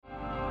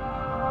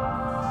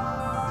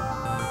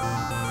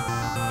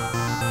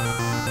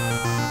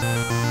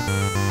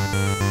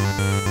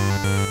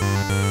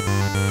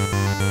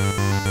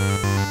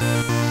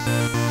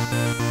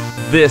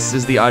This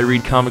is the I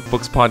Read Comic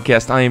Books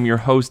podcast. I am your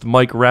host,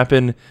 Mike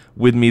Rappin.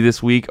 With me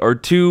this week are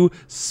two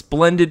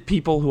splendid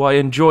people who I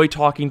enjoy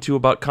talking to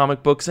about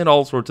comic books and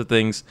all sorts of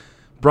things.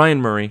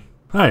 Brian Murray.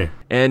 Hi.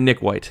 And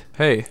Nick White.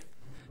 Hey.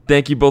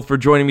 Thank you both for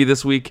joining me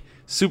this week.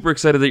 Super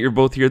excited that you're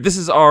both here. This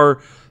is our,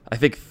 I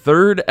think,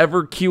 third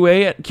ever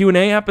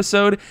Q&A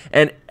episode,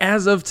 and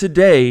as of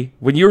today,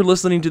 when you're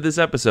listening to this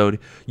episode,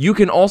 you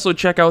can also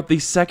check out the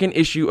second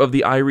issue of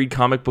the I Read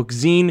Comic Book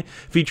zine,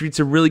 featuring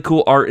some really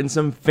cool art and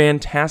some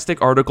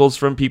fantastic articles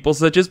from people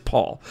such as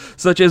Paul,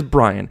 such as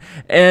Brian,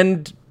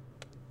 and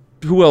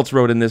who else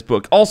wrote in this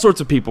book? All sorts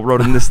of people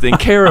wrote in this thing.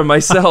 Kara,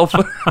 myself.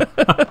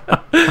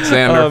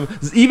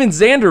 Xander. Even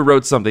Xander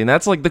wrote something.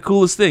 That's like the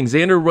coolest thing.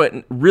 Xander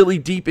went really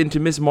deep into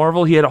Miss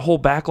Marvel. He had a whole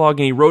backlog,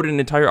 and he wrote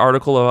an entire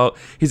article about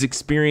his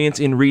experience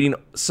in reading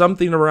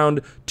something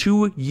around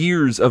 2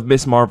 years of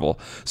Miss Marvel.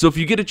 So if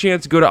you get a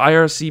chance, go to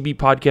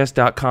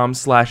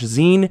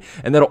ircbpodcast.com/zine,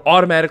 and that'll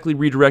automatically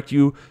redirect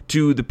you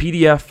to the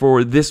PDF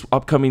for this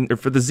upcoming, or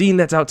for the zine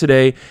that's out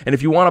today. And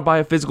if you want to buy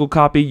a physical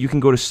copy, you can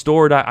go to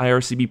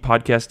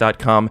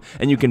store.ircbpodcast.com,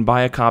 and you can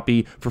buy a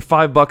copy for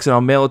 $5, and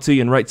I'll mail it to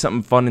you and write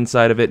something fun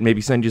inside of it,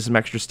 maybe send you some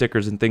extra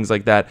stickers and things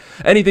like that.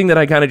 Anything that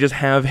I kind of just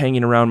have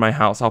hanging around my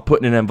house, I'll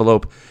put in an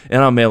envelope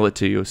and I'll mail it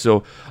to you.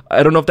 So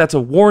I don't know if that's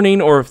a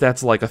warning or if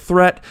that's like a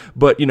threat,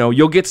 but you know,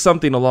 you'll get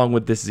something along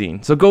with this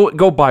zine. So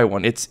go buy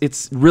one.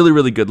 It's really,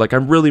 really good. Like,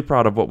 I'm really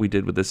proud of what we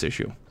did with this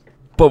issue.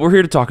 But we're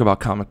here to talk about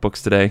comic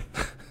books today,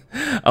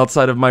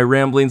 outside of my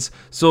ramblings.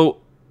 So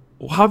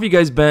how have you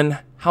guys been?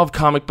 How have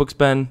comic books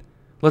been?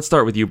 Let's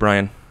start with you,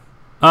 Brian.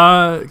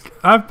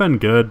 I've been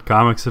good.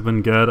 Comics have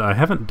been good. I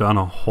haven't done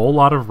a whole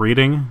lot of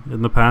reading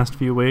in the past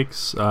few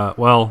weeks.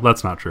 Well,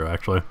 that's not true,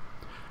 actually.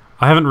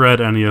 I haven't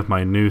read any of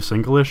my new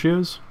single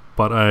issues,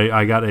 but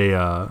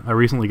I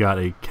recently got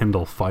a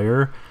Kindle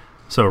Fire,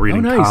 so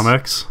reading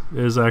comics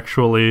is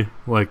actually,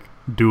 like,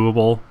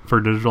 doable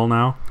for digital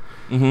now.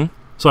 Mm-hmm.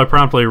 So I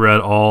promptly read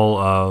all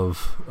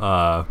of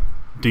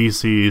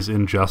DC's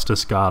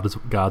Injustice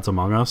Gods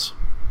Among Us.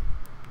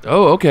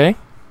 Oh, okay.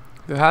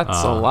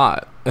 That's a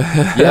lot.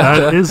 Yeah,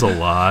 that is a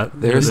lot.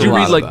 There's Did a you lot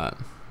read, of like, that.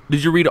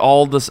 Did you read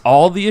all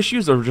the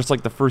issues, or just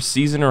like the first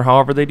season, or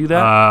however they do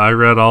that? I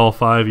read all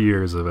 5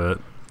 years of it.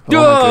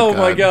 Oh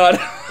my god.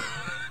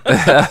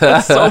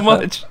 That's so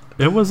much.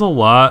 It was a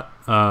lot.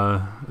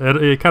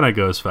 It kind of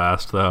goes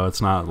fast, though.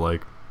 It's not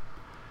like...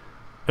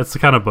 It's the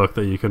kind of book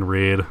that you can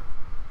read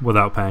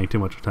without paying too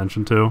much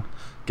attention to.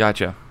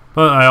 Gotcha.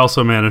 But I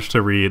also managed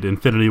to read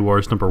Infinity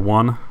Wars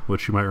 #1,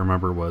 which you might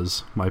remember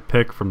was my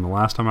pick from the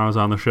last time I was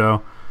on the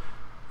show.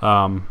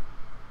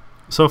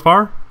 So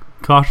far,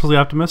 cautiously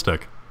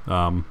optimistic.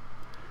 They're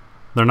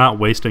not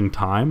wasting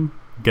time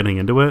getting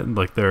into it.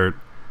 Like, they're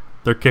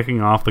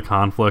kicking off the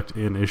conflict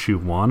in issue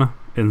 1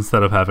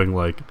 instead of having,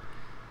 like,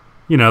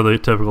 you know, the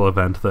typical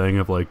event thing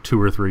of like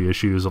 2 or 3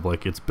 issues of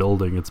like it's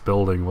building,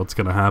 what's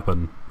gonna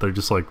happen. They're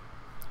just like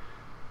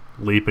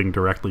leaping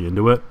directly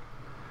into it.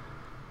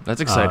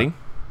 That's exciting.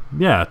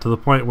 Yeah, to the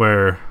point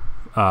where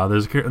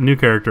there's a new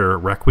character,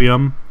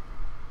 Requiem.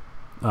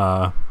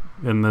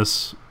 In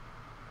this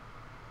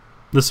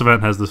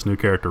event has this new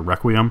character,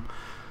 Requiem,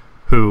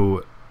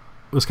 who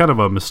was kind of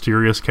a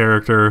mysterious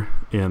character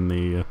in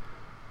the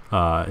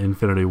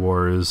Infinity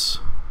Wars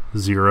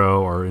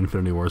 0 or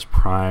Infinity Wars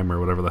Prime or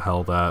whatever the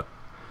hell that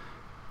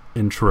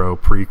intro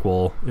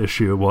prequel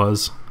issue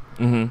was.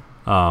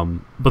 Mm-hmm.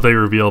 But they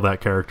reveal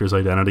that character's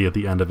identity at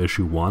the end of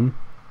issue 1,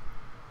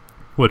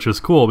 which is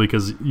cool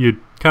because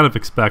you'd kind of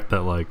expect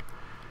that, like,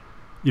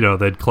 you know,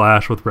 they'd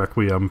clash with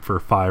Requiem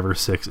for 5 or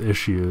 6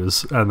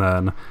 issues, and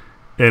then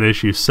in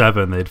issue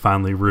 7 they'd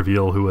finally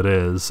reveal who it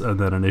is, and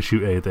then in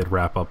issue 8 they'd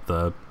wrap up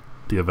the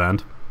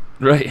event.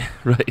 Right.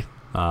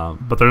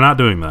 But they're not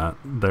doing that.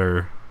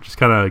 They're just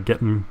kind of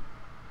getting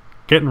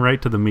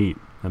right to the meat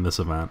in this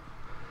event.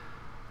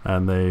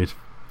 And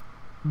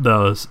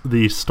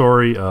the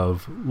story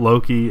of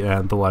Loki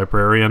and the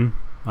Librarian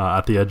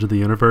at the edge of the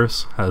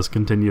universe has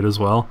continued as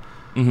well.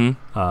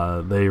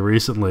 Mm-hmm. They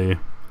recently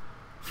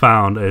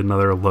found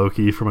another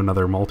Loki from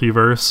another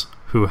multiverse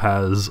who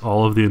has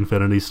all of the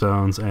Infinity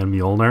Stones and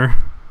Mjolnir.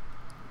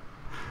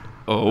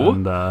 Oh.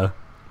 And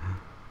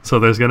so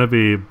there's going to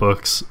be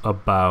books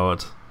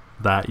about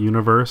that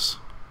universe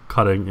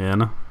cutting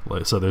in.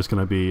 Like, so there's going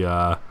to be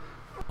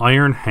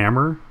Iron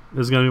Hammer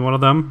is going to be one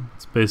of them.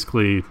 It's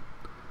basically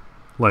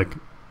like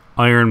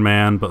Iron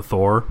Man but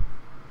Thor.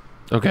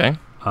 Okay.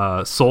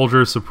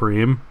 Soldier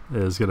Supreme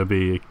is going to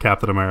be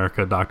Captain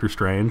America, Doctor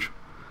Strange.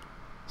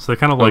 So they're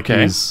kind of like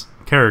these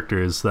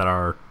characters that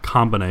are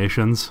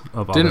combinations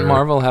of Didn't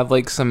Marvel have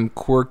like some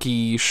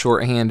quirky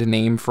shorthand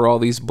name for all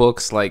these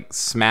books, like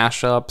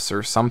Smash Ups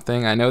or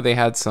something? I know they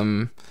had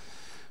some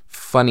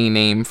funny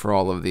name for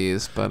all of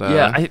these, but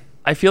yeah,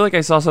 I feel like I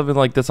saw something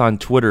like this on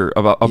Twitter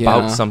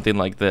about something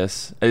like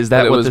this. Is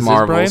that what was this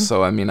Marvel, is, Brian?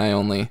 so I mean, I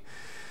only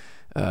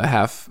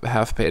half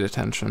paid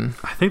attention.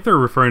 I think they're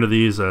referring to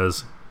these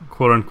as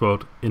quote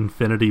unquote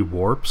infinity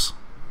warps.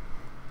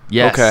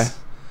 Yes. Okay.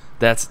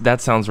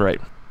 That sounds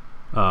right.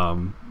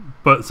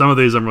 But some of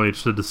these I'm really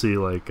interested to see,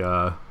 like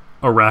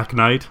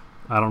Arachnite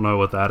I don't know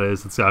what that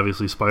is. It's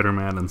obviously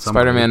Spider-Man and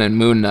somebody. Spider-Man and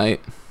Moon Knight.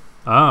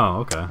 Oh,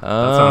 okay. That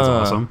sounds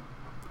awesome.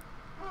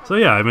 So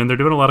yeah, I mean, they're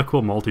doing a lot of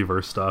cool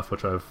multiverse stuff,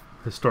 which I've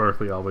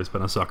historically always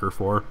been a sucker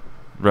for.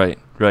 Right.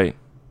 And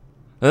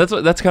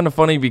that's kind of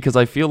funny because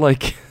I feel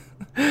like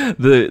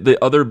the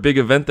other big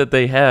event that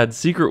they had,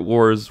 Secret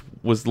Wars,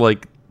 was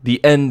like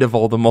the end of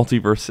all the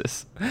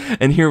multiverses.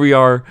 And here we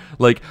are,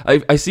 like,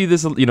 I see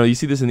this, you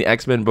see this in the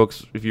X-Men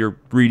books, if you're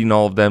reading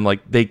all of them, like,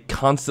 they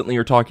constantly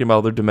are talking about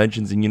other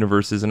dimensions and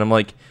universes, and I'm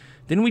like,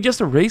 didn't we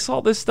just erase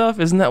all this stuff?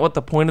 Isn't that what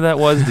the point of that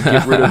was, to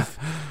get rid of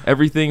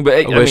everything? But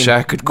I wish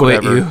I could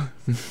quit you.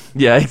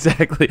 Yeah,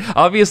 exactly.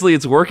 Obviously,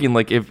 it's working.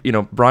 Like, if,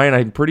 Brian,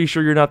 I'm pretty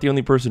sure you're not the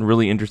only person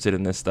really interested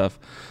in this stuff.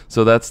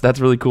 So that's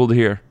really cool to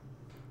hear.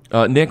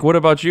 Nick, what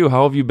about you?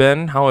 How have you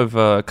been? How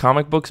have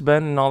comic books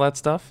been and all that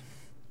stuff?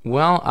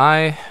 Well,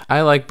 I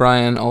like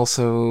Brian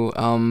also.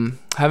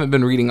 Haven't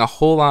been reading a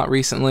whole lot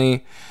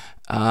recently,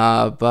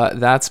 but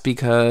that's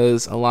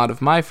because a lot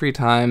of my free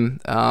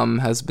time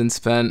has been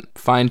spent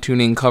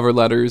fine-tuning cover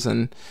letters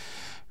and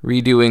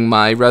redoing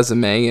my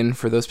resume. And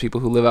for those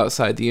people who live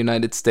outside the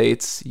United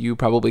States, you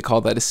probably call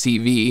that a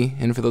CV.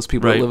 And for those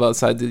people who live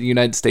outside the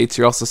United States,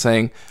 you're also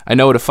saying, I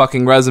know what a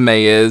fucking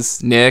resume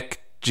is,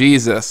 Nick.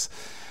 Jesus.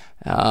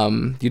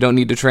 You don't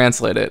need to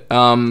translate it.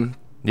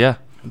 Yeah.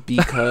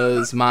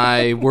 Because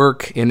my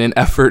work, in an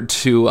effort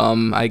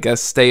to,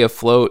 stay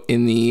afloat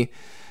in the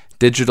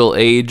digital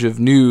age of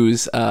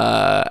news,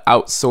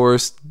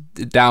 outsourced,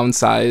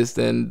 downsized,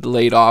 and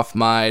laid off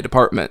my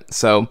department.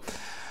 So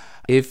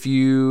if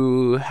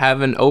you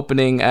have an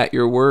opening at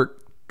your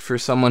work for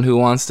someone who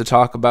wants to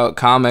talk about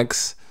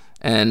comics,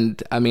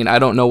 and I mean, I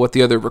don't know what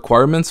the other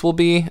requirements will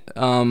be,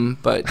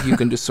 but you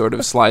can just sort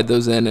of slide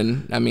those in,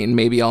 and I mean,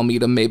 maybe I'll meet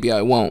them, maybe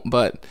I won't,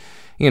 but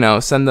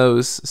send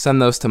those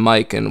to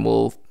Mike, and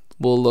we'll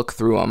look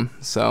through them.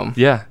 So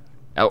yeah,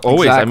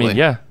 always. Exactly. I mean,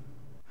 yeah.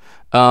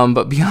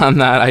 But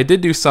beyond that, I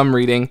did do some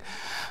reading.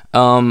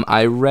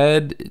 I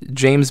read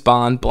James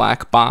Bond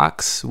Black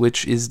Box,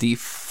 which is the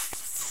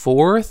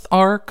fourth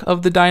arc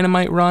of the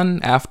Dynamite run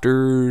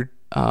after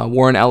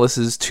Warren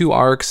Ellis's 2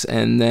 arcs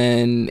and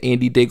then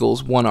Andy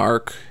Diggle's 1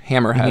 arc,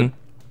 Hammerhead. Mm-hmm.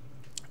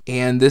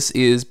 And this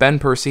is Ben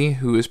Percy,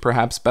 who is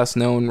perhaps best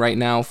known right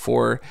now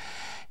for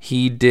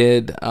he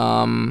did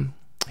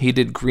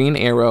Green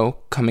Arrow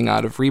coming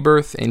out of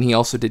Rebirth, and he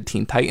also did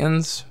Teen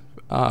Titans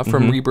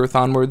from Rebirth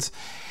onwards.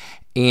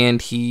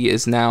 And he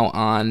is now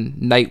on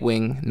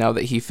Nightwing now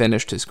that he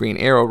finished his Green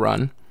Arrow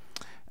run.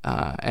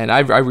 And I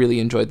really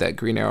enjoyed that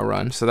Green Arrow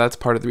run, so that's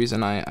part of the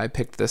reason I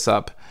picked this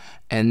up.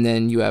 And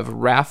then you have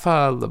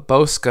Rafa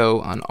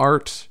Labosco on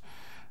art.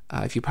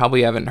 If you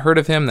probably haven't heard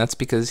of him, that's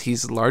because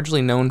he's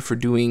largely known for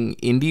doing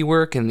indie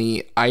work in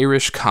the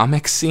Irish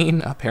comic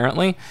scene,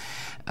 apparently.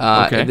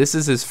 Okay. And this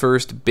is his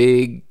first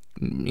big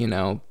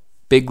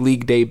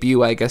league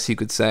debut, I guess you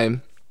could say.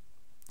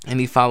 And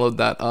he followed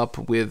that up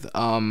with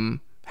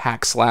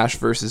Hack Slash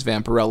versus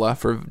Vampirella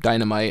for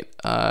Dynamite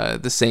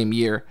the same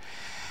year.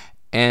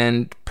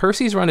 And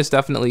Percy's run is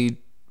definitely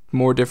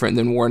more different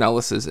than Warren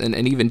Ellis's and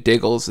even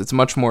Diggle's. It's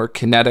much more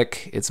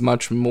kinetic. It's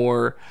much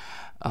more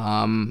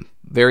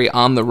very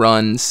on the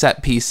run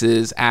set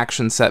pieces,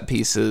 action set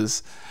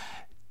pieces.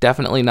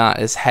 Definitely not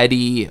as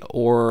heady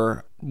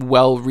or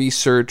well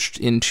researched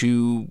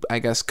into, I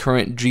guess,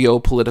 current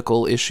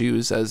geopolitical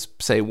issues as,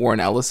 say, Warren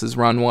Ellis's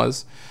run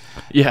was.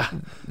 Yeah.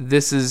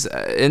 This is,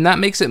 and that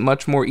makes it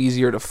much more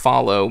easier to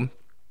follow.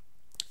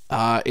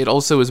 It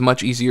also is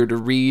much easier to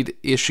read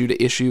issue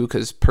to issue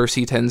because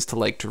Percy tends to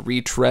like to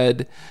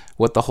retread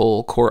what the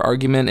whole core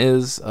argument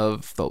is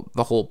of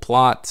the whole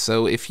plot.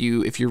 So if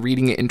you're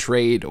reading it in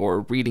trade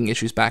or reading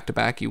issues back to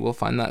back, you will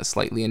find that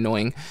slightly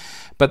annoying.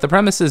 But the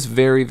premise is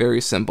very,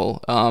 very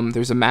simple.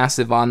 There's a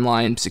massive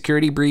online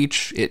security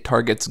breach. It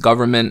targets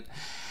government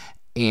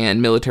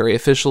and military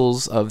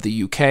officials of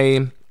the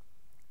UK.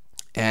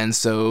 And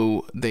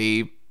so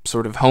they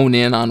sort of hone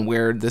in on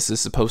where this is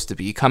supposed to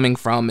be coming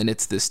from, and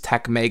it's this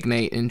tech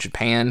magnate in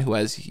Japan who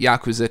has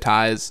Yakuza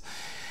ties.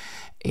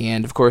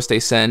 And of course they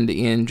send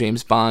in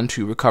James Bond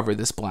to recover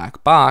this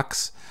black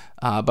box,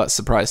 but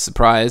surprise,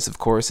 surprise, of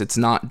course it's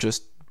not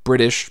just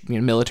British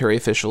military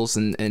officials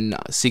and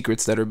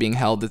secrets that are being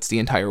held, it's the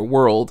entire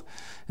world.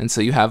 And so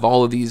you have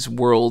all of these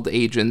world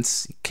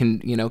agents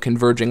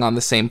converging on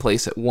the same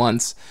place at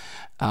once,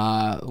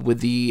 with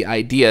the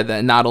idea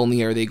that not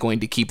only are they going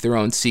to keep their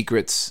own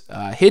secrets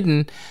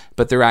hidden,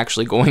 but they're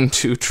actually going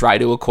to try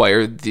to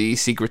acquire the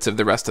secrets of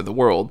the rest of the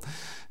world.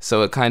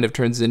 So it kind of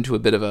turns into a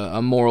bit of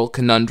a moral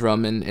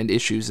conundrum and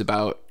issues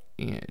about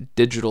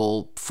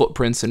digital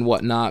footprints and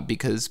whatnot,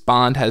 because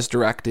Bond has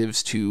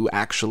directives to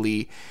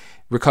actually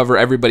recover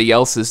everybody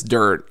else's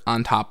dirt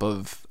on top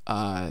of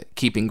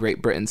keeping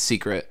Great Britain's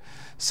secret.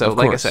 So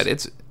like I said,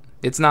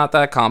 it's not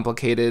that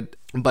complicated,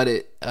 but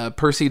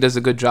Percy does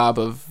a good job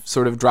of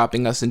sort of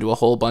dropping us into a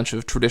whole bunch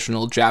of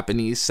traditional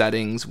Japanese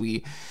settings.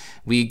 We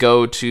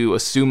go to a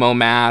sumo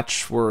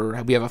match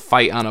where we have a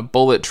fight on a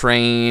bullet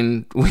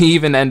train. We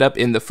even end up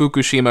in the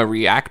Fukushima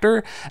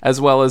reactor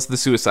as well as the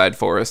suicide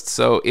forest.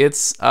 So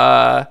it's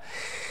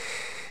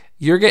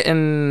you're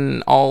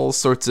getting all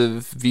sorts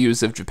of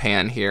views of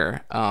Japan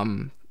here.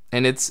 And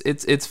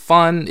it's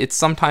fun. It's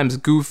sometimes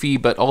goofy,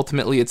 but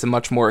ultimately it's a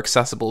much more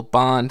accessible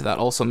Bond that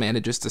also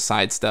manages to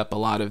sidestep a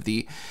lot of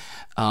the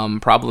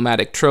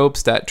problematic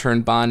tropes that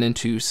turn Bond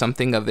into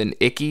something of an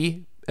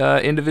icky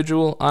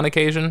individual on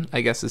occasion,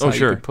 I guess is how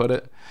you could put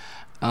it.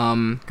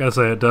 Gotta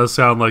say, it does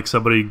sound like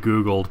somebody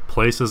Googled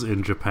places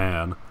in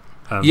Japan.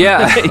 And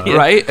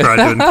right. Tried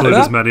to include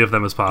as many of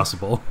them as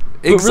possible.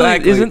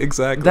 Exactly. Really,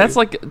 exactly. That's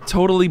like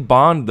totally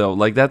Bond though.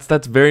 Like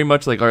that's very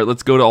much like, all right,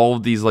 let's go to all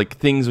of these like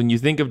things. When you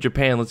think of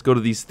Japan, let's go to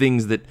these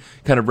things that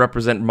kind of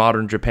represent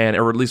modern Japan,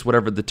 or at least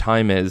whatever the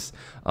time is,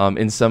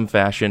 in some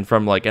fashion.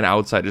 From like an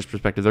outsider's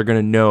perspective, they're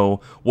gonna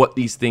know what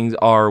these things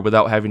are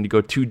without having to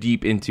go too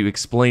deep into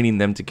explaining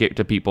them to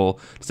people.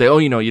 To say, oh,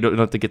 you don't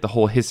have to get the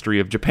whole history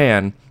of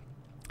Japan.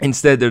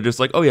 Instead, they're just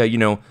like, oh yeah,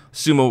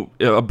 sumo,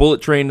 a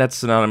bullet train, that's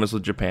synonymous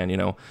with Japan.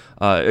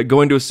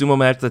 Going to a sumo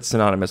match, that's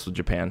synonymous with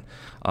Japan.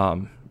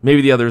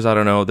 Maybe the others, I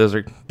don't know.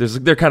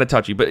 They're kind of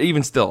touchy, but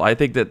even still, I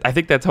think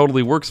that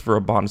totally works for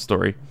a Bond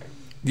story.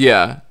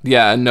 Yeah.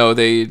 No,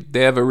 they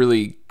have a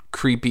really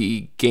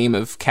creepy game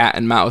of cat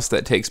and mouse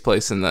that takes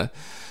place in the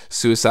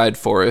Suicide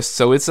Forest.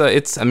 So it's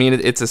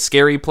a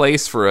scary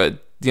place for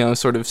a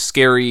sort of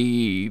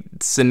scary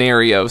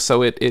scenario.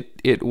 So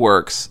it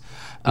works.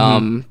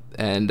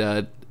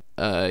 Mm-hmm.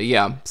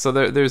 So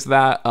there's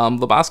that.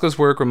 Labasco's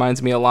work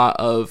reminds me a lot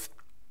of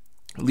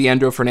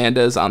Leandro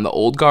Fernandez on The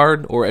Old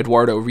Guard, or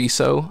Eduardo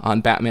Riso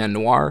on Batman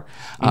Noir,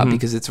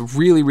 because it's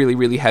really, really,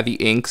 really heavy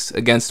inks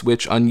against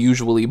which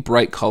unusually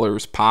bright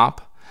colors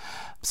pop.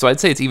 So I'd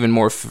say it's even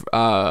more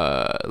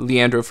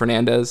Leandro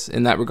Fernandez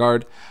in that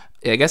regard.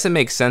 I guess it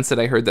makes sense that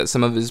I heard that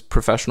some of his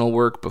professional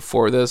work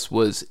before this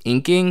was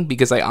inking,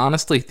 because I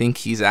honestly think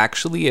he's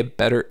actually a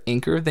better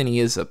inker than he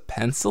is a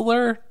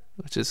penciler,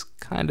 which is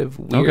kind of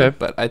weird,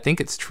 but I think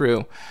it's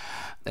true.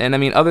 And I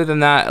mean, other than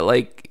that,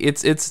 like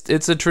it's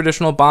a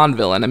traditional Bond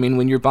villain. I mean,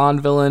 when your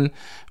Bond villain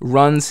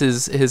runs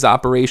his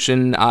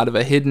operation out of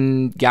a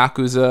hidden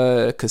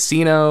Yakuza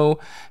casino,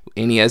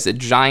 and he has a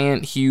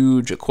giant,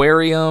 huge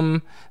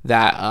aquarium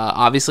that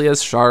obviously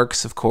has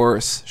sharks, of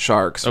course,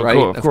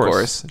 right? Of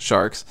course,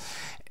 sharks.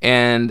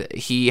 And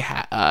he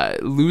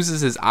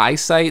loses his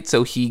eyesight,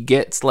 so he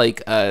gets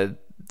like a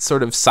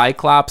sort of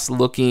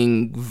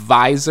Cyclops-looking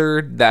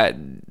visor that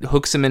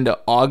hooks him into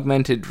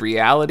augmented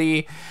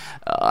reality.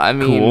 I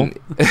mean,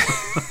 cool.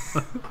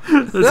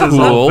 This is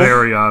all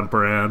very on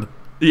brand.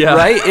 Yeah,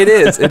 right. It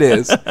is,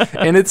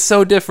 and it's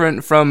so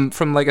different from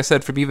like I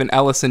said, from even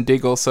Ellis and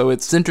Diggle. So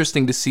it's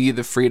interesting to see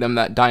the freedom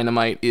that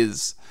Dynamite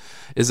is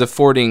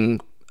affording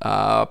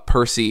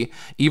Percy.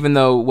 Even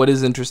though what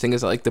is interesting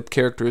is like the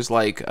characters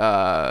like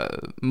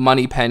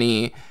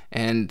Moneypenny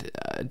and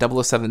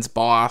 007's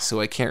boss, who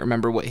I can't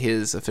remember what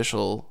his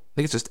official. I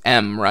think it's just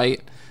M,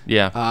 right?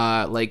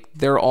 Yeah. Like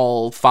they're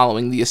all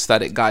following the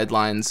aesthetic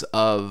guidelines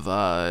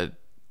of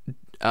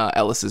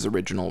Ellis's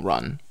original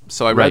run.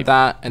 So I read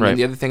that, and then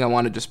the other thing I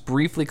want to just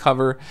briefly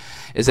cover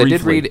is I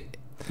did read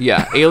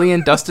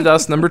Alien Dust to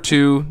Dust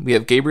 #2. We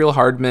have Gabriel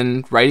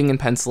Hardman writing and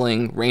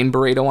penciling, Rain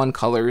Barreto on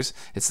colors.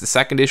 It's the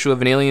second issue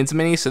of an Aliens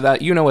mini, so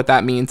that you know what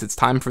that means. It's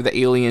time for the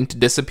alien to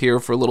disappear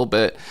for a little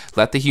bit.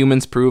 Let the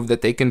humans prove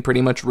that they can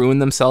pretty much ruin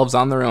themselves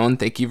on their own.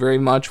 Thank you very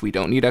much. We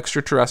don't need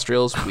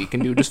extraterrestrials. We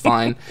can do just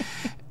fine.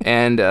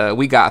 And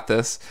we got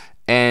this.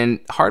 And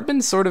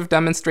Hardman sort of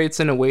demonstrates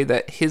in a way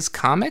that his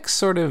comics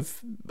sort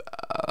of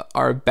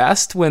are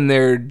best when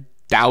they're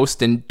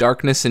doused in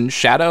darkness and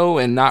shadow,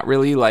 and not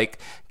really like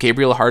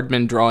Gabriel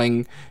Hardman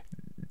drawing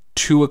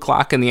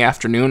 2:00 in the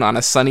afternoon on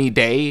a sunny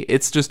day.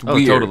 It's just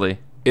weird. Totally.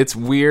 It's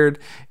weird,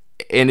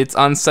 and it's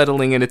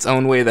unsettling in its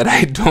own way that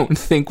I don't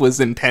think was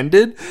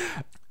intended.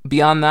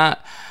 Beyond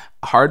that,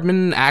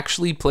 Hardman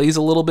actually plays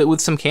a little bit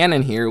with some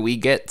canon here. We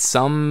get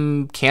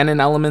some canon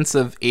elements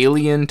of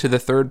Alien to the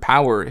Third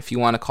Power, if you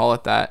want to call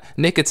it that.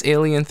 Nick, it's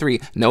Alien 3.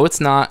 No,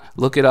 it's not.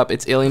 Look it up.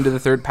 It's Alien to the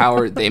Third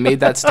Power. They made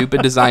that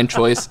stupid design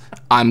choice.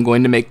 I'm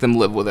going to make them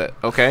live with it,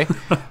 okay?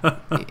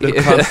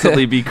 They'll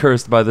constantly be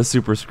cursed by the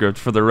superscript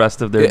for the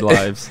rest of their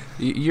lives.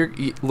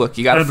 Look,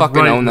 you got to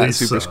fucking own that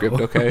superscript,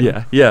 okay?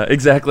 Yeah,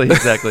 exactly.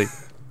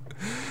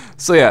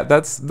 So yeah,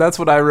 that's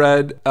what I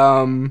read.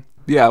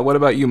 What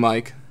about you,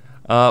 Mike?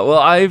 Well,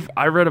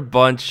 I read a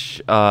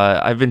bunch.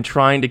 I've been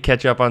trying to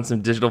catch up on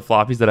some digital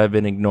floppies that I've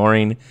been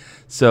ignoring.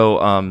 So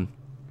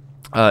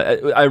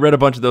I read a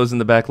bunch of those in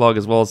the backlog,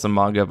 as well as some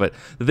manga. But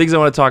the things I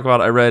want to talk about,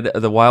 I read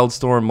The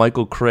Wildstorm,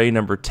 Michael Cray,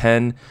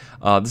 #10.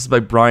 This is by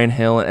Brian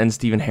Hill and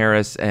Stephen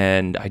Harris,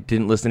 and I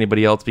didn't list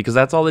anybody else because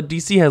that's all that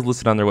DC has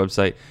listed on their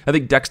website. I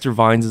think Dexter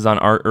Vines is on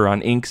art or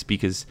on inks,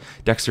 because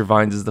Dexter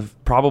Vines is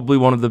probably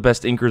one of the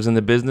best inkers in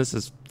the business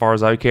as far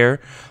as I care.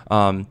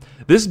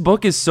 This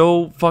book is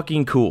so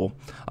fucking cool.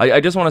 I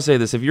just want to say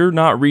this. If you're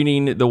not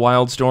reading The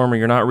Wildstorm, or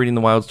you're not reading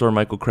The Wildstorm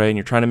Michael Cray, and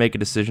you're trying to make a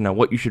decision on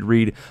what you should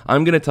read,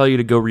 I'm going to tell you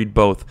to go read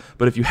both.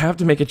 But if you have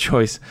to make a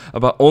choice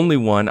about only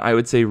one, I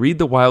would say read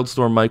The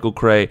Wildstorm Michael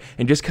Cray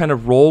and just kind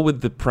of roll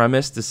with the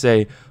premise to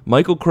say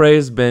Michael Cray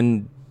has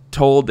been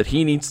told that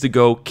he needs to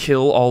go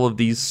kill all of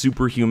these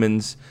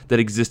superhumans that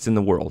exist in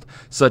the world,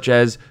 such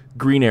as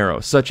Green Arrow,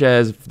 such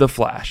as The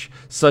Flash,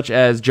 such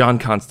as John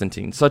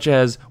Constantine, such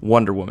as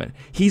Wonder Woman.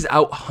 He's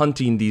out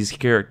hunting these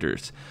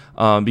characters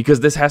because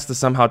this has to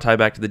somehow tie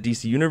back to the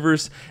DC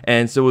universe.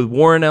 And so with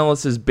Warren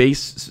Ellis's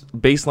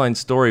baseline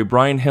story,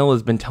 Brian Hill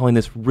has been telling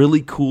this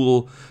really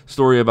cool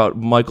story about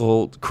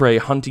Michael Cray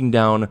hunting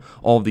down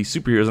all of these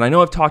superheroes. And I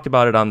know I've talked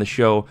about it on the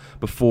show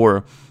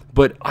before,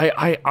 but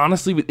I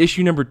honestly, with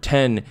issue number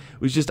 10,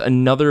 was just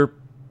another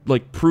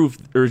like proof,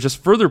 or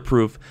just further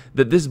proof,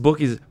 that this book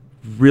is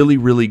really,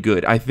 really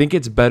good. I think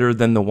it's better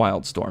than The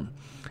Wildstorm.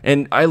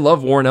 And I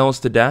love Warren Ellis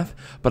to death,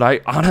 but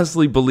I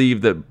honestly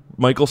believe that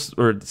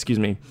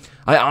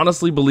I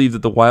honestly believe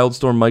that The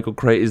Wildstorm Michael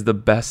Cray is the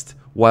best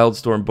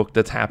Wildstorm book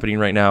that's happening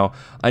right now.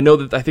 I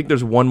think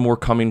there's one more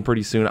coming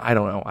pretty soon. I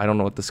don't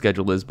know what the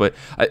schedule is, but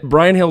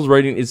Brian Hill's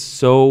writing is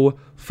so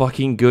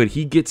fucking good.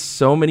 He gets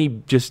so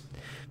many just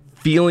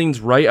feelings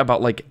right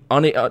about like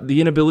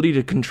the inability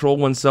to control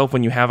oneself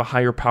when you have a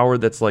higher power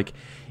that's like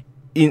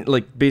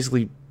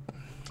basically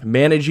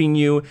managing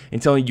you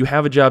and telling you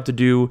have a job to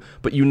do,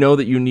 but you know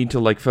that you need to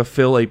like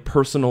fulfill a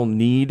personal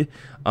need.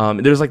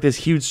 There's like this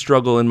huge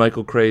struggle in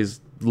Michael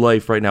Cray's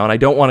life right now, and I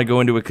don't want to go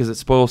into it because it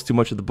spoils too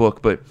much of the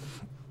book, but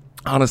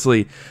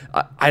honestly,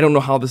 I don't know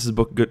how this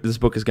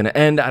book is going to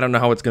end. I don't know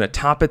how it's going to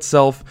top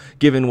itself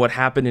given what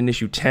happened in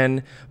issue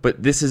 10,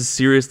 but this is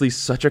seriously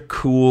such a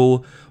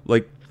cool,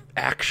 like,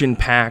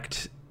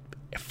 action-packed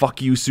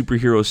fuck you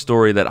superhero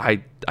story that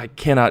I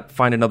cannot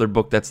find another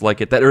book that's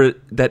like it,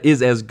 that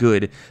is as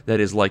good, that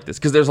is like this,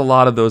 because there's a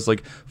lot of those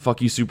like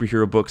fuck you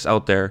superhero books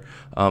out there,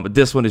 but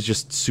this one is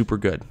just super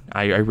good.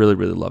 I really,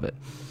 really love it.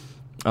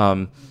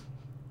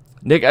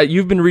 Nick,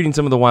 you've been reading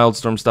some of the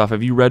Wildstorm stuff.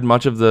 Have you read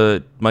much of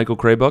the Michael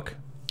Cray book?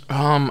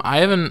 I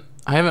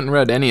haven't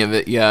read any of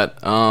it yet.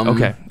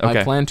 Okay.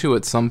 I plan to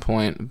at some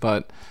point,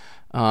 but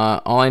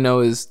all I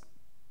know is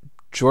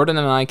Jordan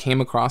and I came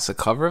across a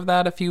cover of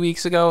that a few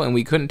weeks ago, and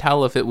we couldn't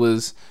tell if it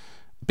was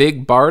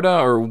Big Barda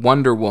or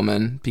Wonder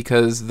Woman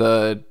because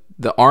the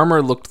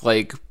armor looked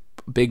like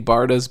Big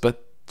Barda's,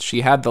 but she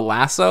had the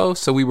lasso,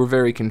 so we were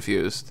very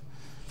confused.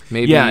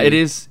 Maybe. Yeah, it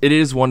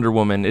is Wonder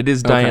Woman. It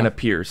is Diana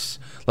Pierce.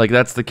 Like,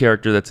 that's the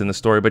character that's in the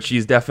story, but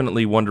she's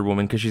definitely Wonder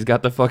Woman because she's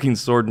got the fucking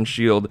sword and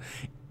shield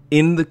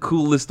in the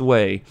coolest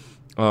way.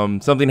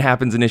 Something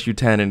happens in issue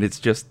 10, and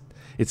it's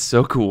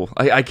so cool.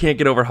 I can't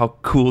get over how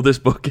cool this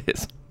book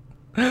is.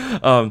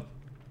 But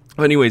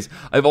anyways,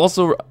 I've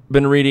also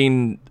been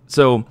reading,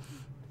 so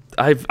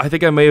I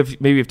think I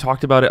maybe have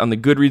talked about it on the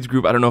Goodreads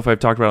group. I don't know if I've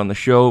talked about it on the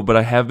show, but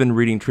I have been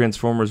reading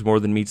Transformers More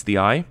Than Meets the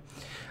Eye.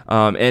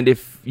 And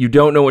if you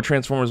don't know what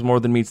Transformers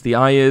More Than Meets the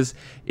Eye is,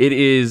 it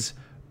is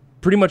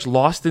pretty much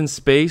Lost in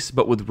Space,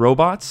 but with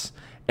robots.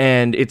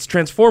 And it's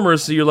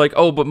Transformers, so you're like,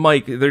 oh, but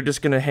Mike, they're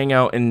just going to hang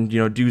out and,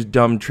 do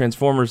dumb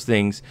Transformers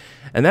things.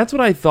 And that's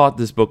what I thought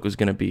this book was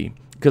going to be.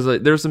 Because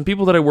there were some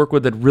people that I work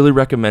with that really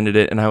recommended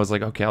it, and I was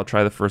like, okay, I'll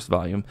try the first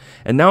volume.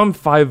 And now I'm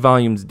 5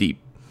 volumes deep.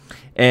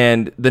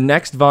 And the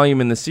next volume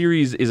in the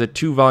series is a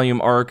 2-volume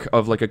arc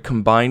of like a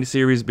combined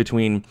series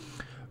between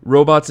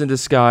Robots in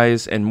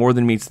Disguise and More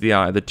Than Meets the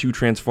Eye, the 2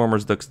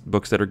 Transformers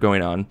books that are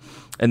going on.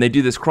 And they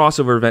do this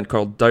crossover event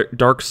called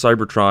Dark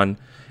Cybertron.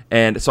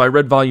 And so I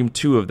read volume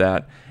 2 of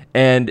that.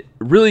 And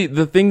really,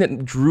 the thing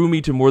that drew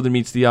me to More Than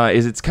Meets the Eye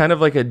is it's kind of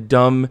like a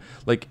dumb,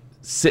 like,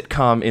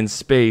 sitcom in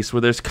space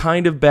where there's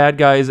kind of bad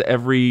guys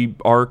every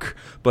arc,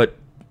 but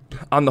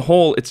on the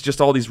whole, it's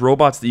just all these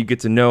robots that you get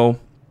to know.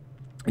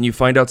 And you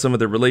find out some of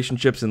their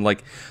relationships and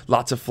like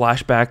lots of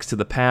flashbacks to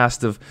the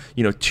past of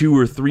 2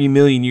 or 3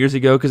 million years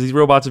ago, because these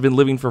robots have been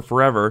living for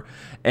forever,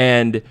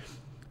 and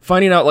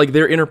finding out like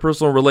their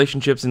interpersonal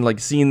relationships and like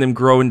seeing them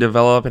grow and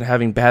develop and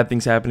having bad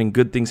things happen and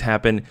good things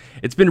happen.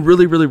 It's been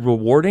really, really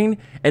rewarding,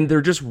 and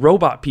they're just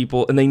robot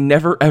people, and they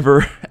never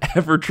ever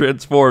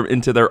transform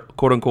into their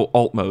quote unquote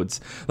alt modes.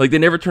 Like, they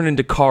never turn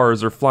into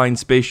cars or flying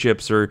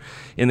spaceships, or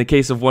in the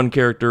case of one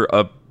character,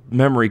 a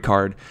memory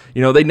card.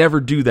 They never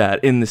do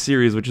that in the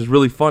series, which is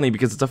really funny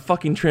because it's a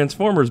fucking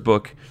Transformers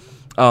book.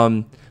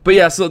 But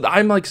yeah, so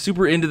I'm like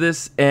super into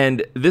this,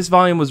 and this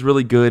volume was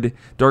really good.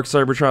 Dark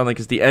Cybertron, like,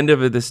 is the end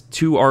of this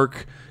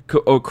 2-arc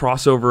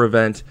crossover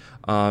event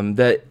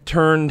that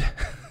turned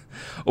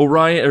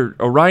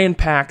Orion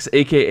Pax,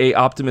 aka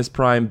Optimus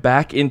Prime,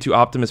 back into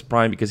Optimus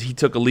Prime because he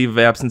took a leave of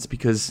absence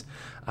because,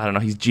 I don't know,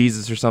 he's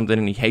Jesus or something,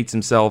 and he hates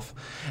himself.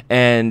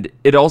 And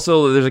it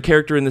also, there's a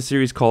character in the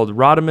series called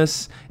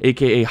Rodimus,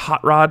 aka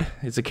Hot Rod.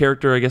 It's a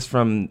character, I guess,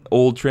 from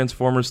old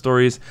Transformers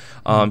stories.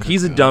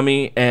 He's a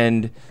dummy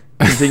and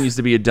continues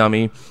to be a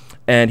dummy.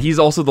 And he's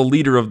also the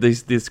leader of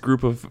this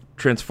group of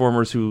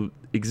Transformers who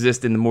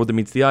exist in the More Than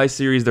Meets the Eye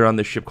series. They're on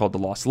this ship called the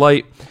Lost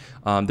Light.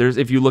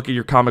 If you look at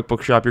your comic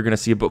book shop, you're going to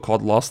see a book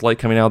called Lost Light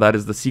coming out. That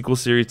is the sequel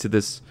series to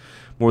this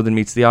More Than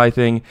Meets the Eye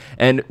thing.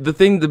 And the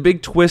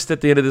big twist at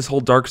the end of this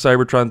whole Dark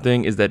Cybertron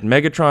thing is that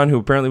Megatron, who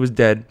apparently was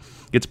dead,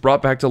 gets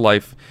brought back to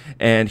life,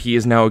 and he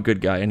is now a good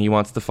guy, and he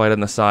wants to fight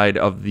on the side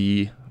of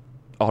the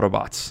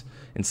Autobots.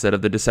 instead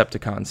of the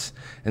Decepticons.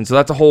 And so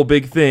that's a whole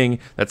big thing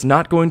that's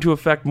not going to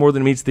affect More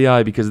Than Meets the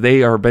Eye because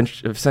they are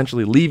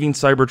essentially leaving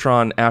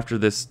Cybertron after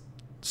this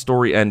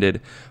story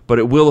ended, but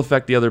it will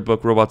affect the other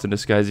book, Robots in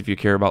Disguise, if you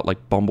care about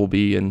like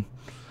Bumblebee and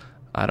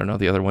I don't know,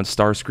 the other one,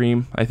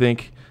 Starscream, I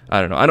think. I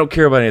don't know. I don't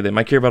care about any of them.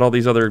 I care about all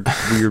these other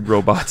weird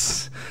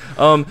robots.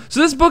 So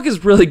this book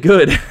is really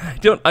good.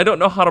 I don't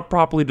know how to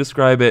properly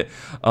describe it.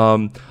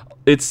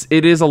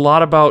 It is a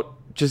lot about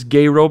just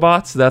gay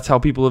robots. That's how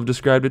people have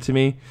described it to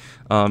me.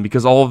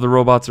 Because all of the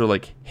robots are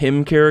like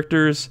him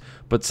characters,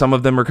 but some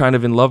of them are kind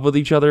of in love with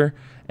each other,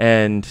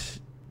 and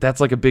that's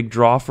like a big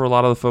draw for a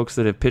lot of the folks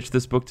that have pitched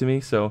this book to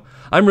me. So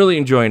I'm really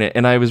enjoying it,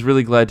 and I was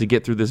really glad to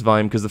get through this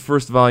volume because the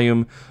first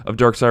volume of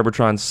Dark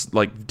Cybertron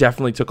like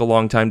definitely took a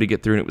long time to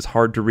get through, and it was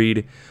hard to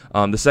read.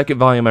 The second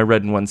volume I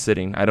read in one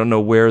sitting. I don't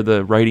know where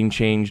the writing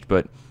changed,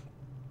 but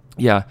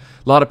yeah,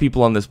 a lot of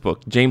people on this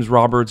book. James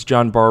Roberts,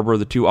 John Barber,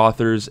 the two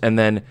authors, and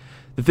then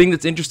the thing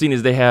that's interesting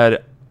is they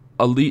had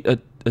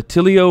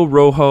Attilio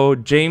Rojo,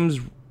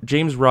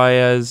 James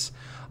Reyes,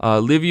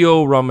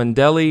 Livio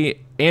Romandelli,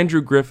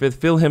 Andrew Griffith,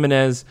 Phil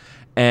Jimenez,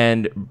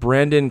 and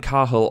Brandon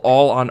Cahill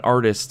all on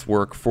artists'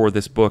 work for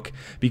this book,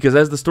 because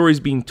as the story's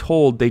being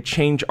told, they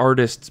change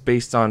artists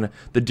based on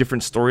the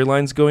different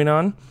storylines going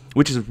on,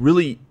 which is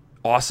really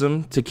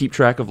awesome to keep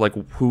track of like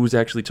who's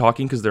actually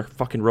talking because they're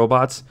fucking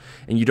robots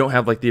and you don't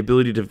have like the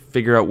ability to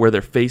figure out where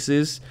their face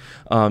is.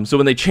 So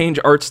when they change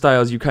art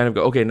styles, you kind of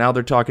go, okay, now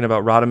they're talking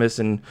about Rodimus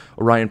and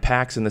Orion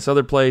Pax in this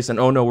other place, and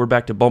oh no, we're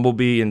back to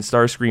Bumblebee and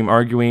Starscream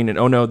arguing, and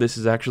oh no, this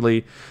is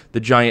actually the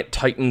giant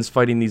titans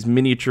fighting these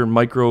miniature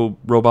micro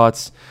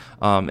robots.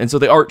 And so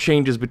the art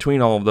changes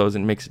between all of those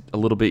and makes it a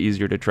little bit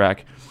easier to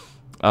track.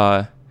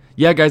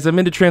 Yeah, guys, I'm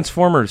into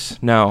Transformers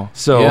now.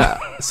 So yeah,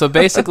 so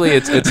basically,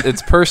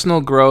 it's personal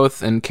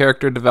growth and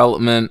character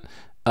development,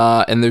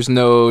 and there's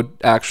no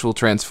actual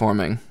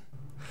transforming.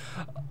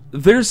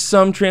 There's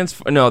some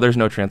No, there's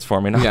no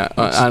transforming. Yeah,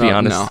 I'll be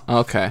honest. No,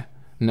 okay,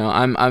 no,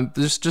 I'm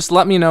just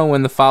let me know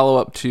when the follow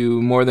up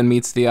to More Than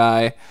Meets the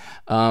Eye,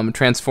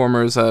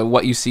 Transformers.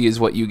 What you see is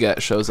what you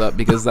get shows up,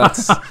 because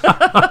that's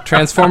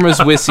Transformers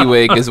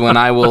WYSIWYG is when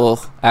I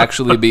will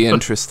actually be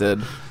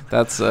interested.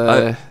 That's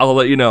I'll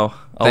let you know.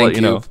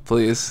 Thank you,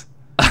 please.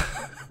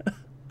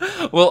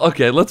 Well,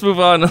 okay, let's move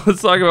on.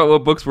 Let's talk about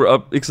what books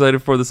we're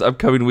excited for this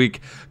upcoming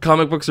week.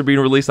 Comic books are being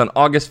released on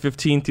August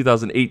 15,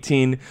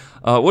 2018.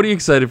 What are you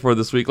excited for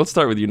this week? Let's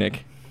start with you,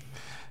 Nick.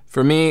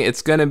 For me,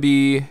 it's going to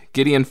be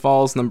Gideon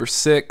Falls number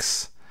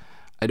 6.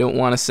 I don't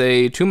want to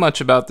say too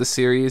much about the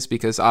series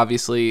because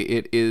obviously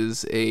it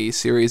is a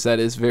series that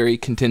is very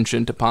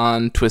contingent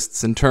upon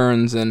twists and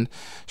turns and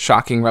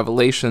shocking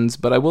revelations,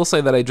 but I will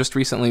say that I just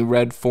recently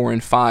read 4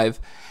 and 5.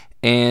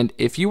 And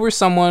if you were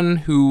someone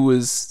who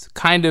was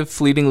kind of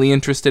fleetingly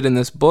interested in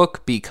this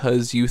book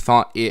because you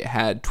thought it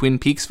had Twin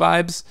Peaks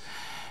vibes,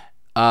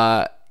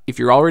 if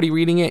you're already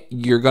reading it,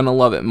 you're going to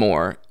love it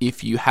more.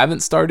 If you haven't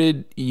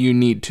started, you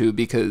need to,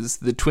 because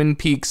the Twin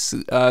Peaks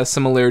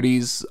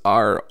similarities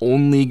are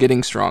only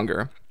getting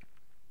stronger.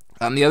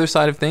 On the other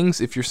side of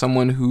things, if you're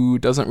someone who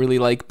doesn't really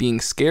like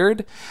being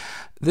scared,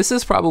 this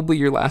is probably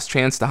your last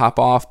chance to hop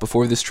off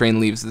before this train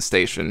leaves the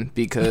station,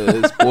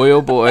 because boy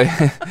oh boy,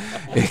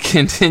 it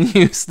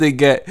continues to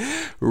get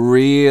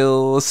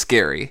real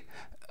scary.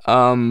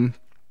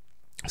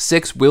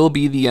 6 will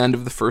be the end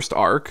of the first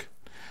arc,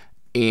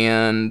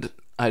 and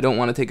I don't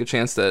want to take a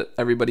chance that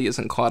everybody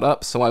isn't caught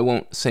up, so I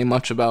won't say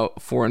much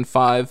about 4 and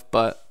 5,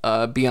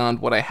 but beyond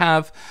what I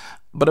have.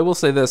 But I will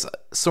say this,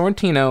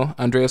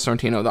 Andrea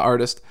Sorrentino, the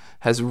artist,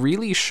 has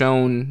really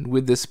shown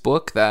with this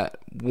book that,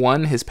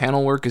 one, his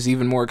panel work is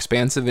even more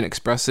expansive and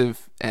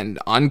expressive and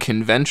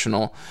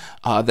unconventional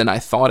than I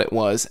thought it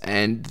was.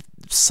 And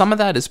some of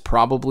that is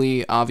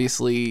probably,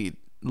 obviously,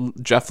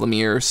 Jeff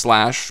Lemire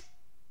 /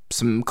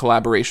 some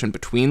collaboration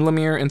between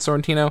Lemire and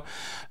Sorrentino,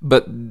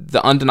 but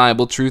the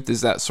undeniable truth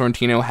is that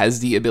Sorrentino has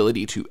the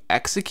ability to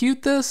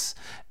execute this,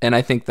 and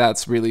I think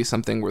that's really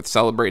something worth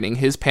celebrating.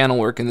 His panel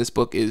work in this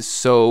book is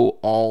so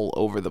all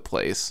over the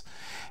place.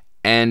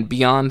 And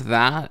beyond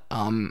that,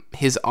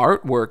 his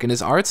artwork and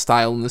his art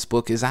style in this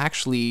book is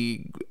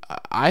actually,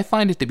 I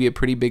find it to be a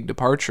pretty big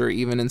departure,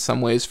 even in some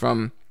ways,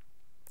 from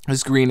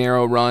his Green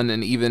Arrow run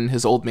and even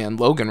his Old Man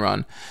Logan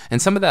run.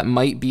 And some of that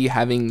might be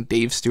having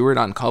Dave Stewart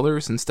on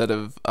colors instead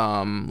of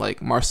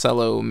like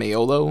Marcelo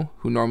Maiolo,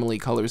 who normally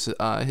colors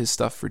his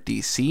stuff for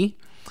DC.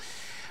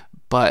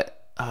 But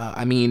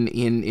I mean,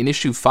 in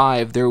issue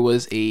 5, there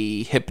was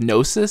a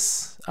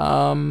hypnosis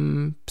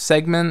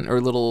segment or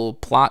little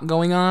plot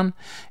going on,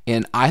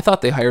 and I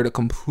thought they hired a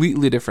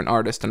completely different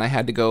artist, and I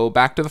had to go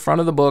back to the front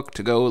of the book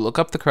to go look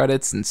up the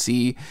credits and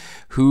see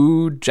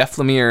who Jeff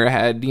Lemire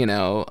had,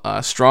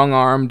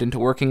 strong-armed into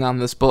working on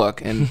this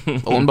book, and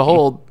lo and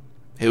behold,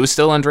 it was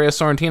still Andrea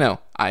Sorrentino.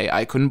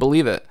 I couldn't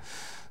believe it.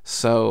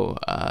 So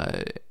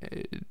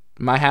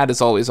my hat is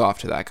always off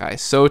to that guy.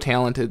 So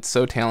talented,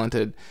 so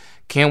talented.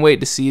 Can't wait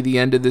to see the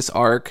end of this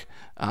arc.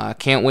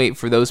 Can't wait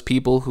for those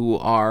people who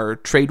are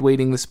trade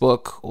weighting this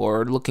book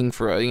or looking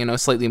for a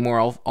slightly more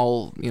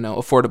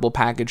affordable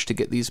package to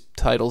get these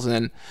titles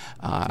in.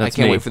 I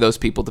can't wait for those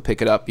people to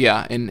pick it up,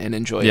 and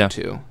enjoy it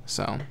too.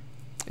 So,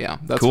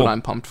 that's cool. what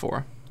I'm pumped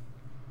for.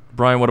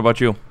 Brian, what about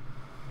you?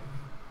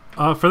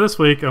 For this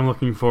week, I'm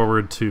looking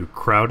forward to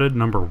Crowded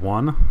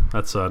 #1.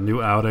 That's a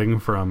new outing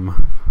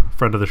from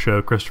friend of the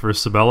show, Christopher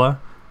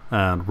Sabella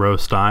and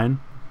Rose Stein.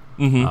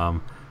 Mm-hmm.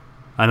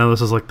 I know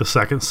this is like the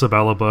second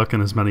Sabella book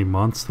in as many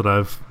months that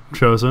I've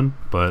chosen,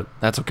 but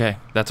That's okay.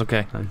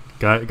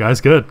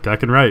 Guy's good. Guy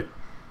can write.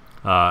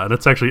 And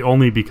it's actually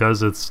only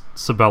because it's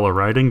Sabella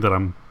writing that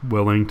I'm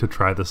willing to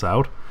try this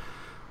out.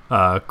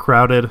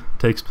 Crowded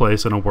takes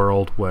place in a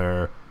world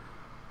where,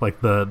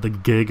 like, the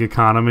gig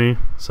economy,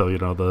 so,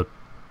 the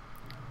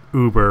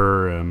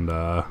Uber and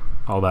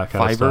all that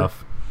kind of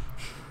stuff.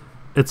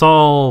 It's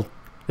all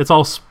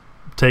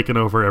taken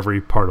over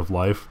every part of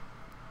life.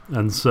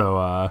 And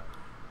so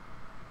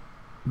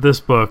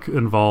this book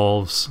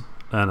involves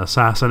an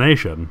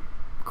assassination,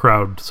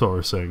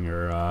 crowdsourcing,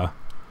 or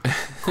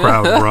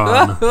crowd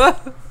run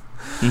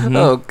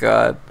Oh,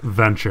 God.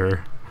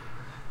 venture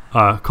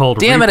called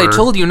Damn Reaper. it, I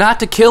told you not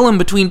to kill him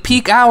between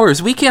peak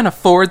hours. We can't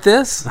afford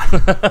this.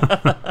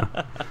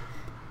 The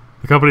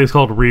company is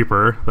called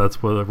Reaper.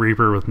 That's with a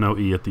Reaper with no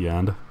E at the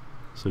end.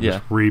 So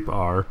just Reap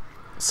R.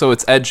 So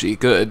it's edgy.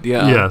 Good,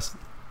 yeah. Yes.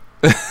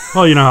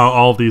 Well, you know how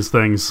all these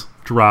things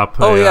drop.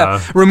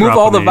 Remove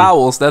all the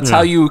vowels. That's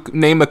how you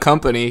name a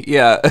company.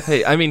 Yeah.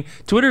 Hey, I mean,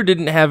 Twitter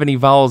didn't have any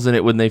vowels in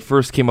it when they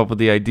first came up with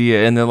the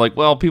idea, and they're like,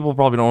 well, people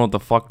probably don't know what the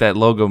fuck that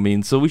logo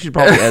means, so we should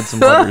probably add some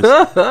letters.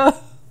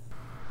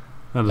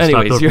 And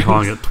stop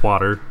calling it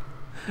Twatter.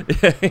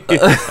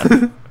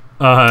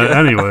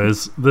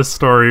 Anyways, this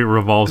story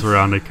revolves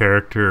around a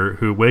character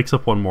who wakes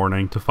up one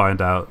morning to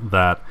find out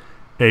that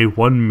a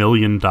 $1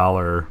 million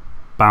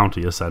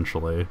bounty,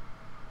 essentially,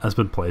 has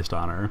been placed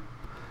on her.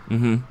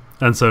 Mm-hmm.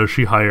 And so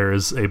she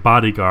hires a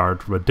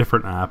bodyguard from a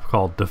different app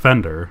called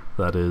Defender.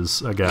 That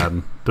is,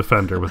 again,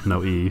 Defender with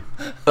no E.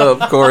 Of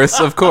course.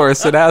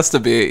 It has to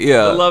be,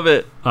 yeah. I love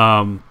it.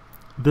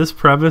 This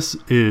premise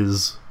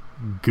is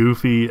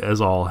goofy as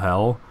all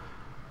hell,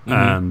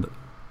 and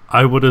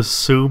I would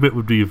assume it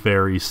would be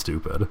very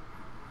stupid.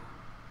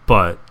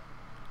 But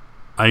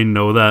I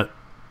know that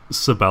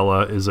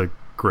Sabella is a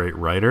great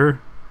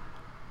writer,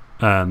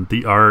 and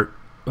the art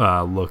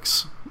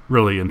looks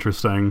really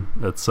interesting.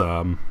 It's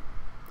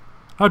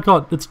I'd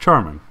call it's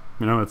charming.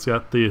 It's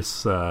got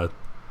this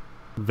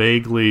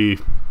vaguely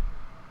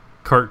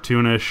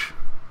cartoonish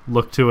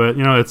look to it.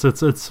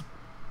 It's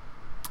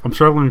I'm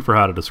struggling for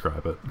how to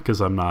describe it because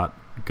I'm not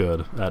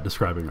good at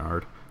describing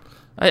art.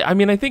 I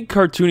mean, I think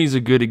cartoony is a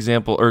good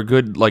example or a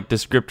good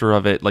descriptor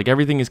of it. Like,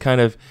 everything is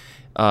kind of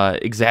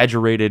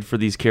exaggerated for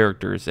these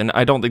characters, and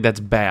I don't think that's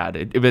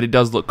bad. But it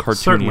does look cartoony.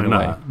 Certainly in a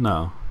way. not.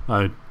 No,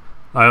 I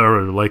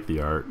already like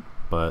the art,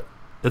 but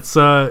it's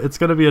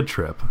gonna be a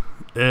trip.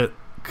 It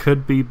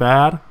could be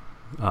bad.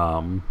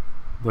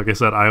 Like I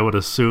said, I would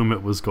assume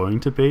it was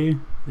going to be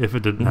if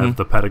it didn't have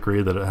the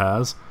pedigree that it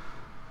has,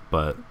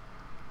 but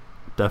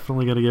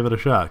definitely gonna give it a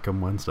shot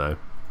come Wednesday.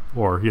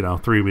 Or,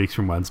 3 weeks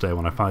from Wednesday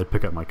when I finally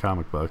pick up my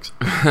comic books.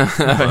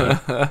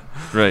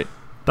 Right.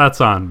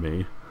 That's on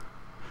me.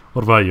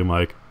 What about you,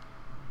 Mike?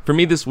 For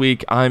me this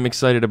week, I'm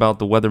excited about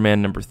The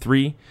Weatherman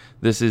 #3.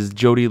 This is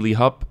Jody Lee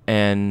Hupp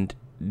and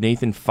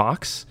Nathan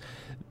Fox.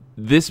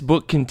 This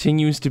book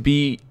continues to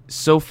be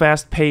so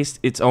fast-paced,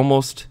 it's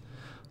almost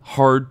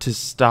hard to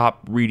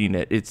stop reading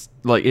it. It's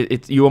like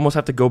you almost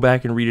have to go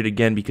back and read it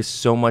again because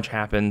so much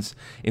happens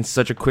in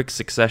such a quick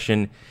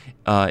succession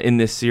in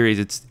this series.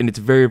 It's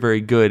very, very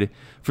good.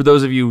 For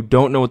those of you who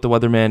don't know what The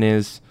Weatherman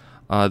is,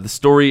 the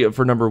story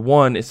for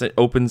 #1 is it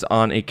opens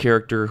on a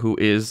character who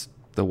is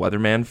the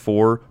weatherman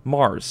for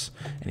Mars,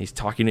 and he's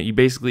talking to you.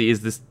 Basically,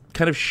 is this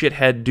kind of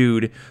shithead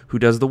dude who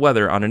does the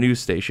weather on a news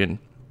station.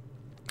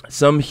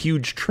 Some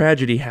huge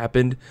tragedy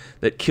happened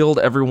that killed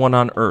everyone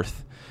on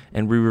Earth.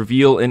 And we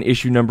reveal in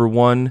issue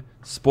 #1,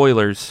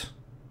 spoilers,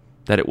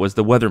 that it was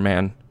the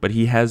weatherman, but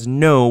he has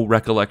no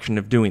recollection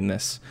of doing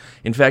this.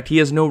 In fact, he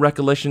has no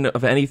recollection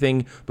of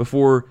anything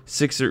before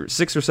 6 or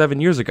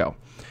 7 years ago.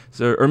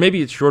 So, or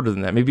maybe it's shorter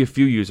than that, maybe a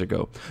few years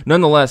ago.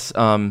 Nonetheless,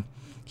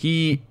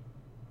 the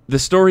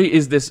story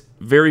is this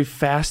very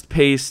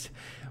fast-paced,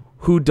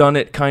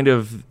 whodunit kind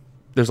of.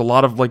 There's a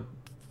lot of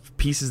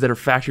pieces that are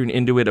factoring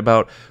into it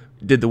about.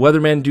 Did the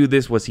weatherman do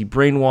this? Was he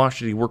brainwashed?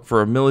 Did he work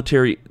for a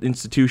military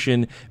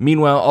institution?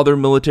 Meanwhile, other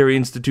military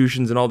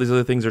institutions and all these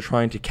other things are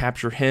trying to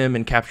capture him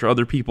and capture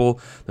other people.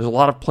 There's a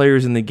lot of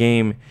players in the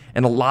game,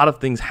 and a lot of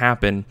things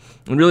happen.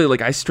 And really,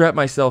 I strapped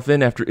myself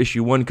in after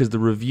issue 1 because the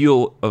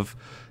reveal of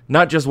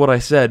not just what I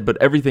said, but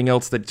everything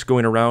else that's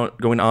going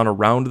on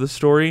around the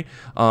story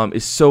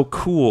is so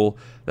cool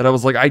that I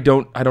was like, I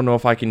don't know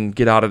if I can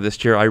get out of this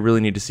chair. I really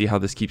need to see how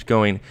this keeps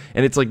going.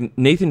 And it's like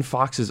Nathan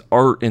Fox's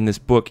art in this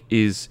book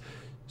is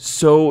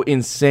so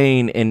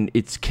insane, and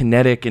it's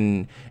kinetic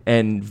and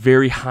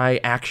very high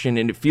action,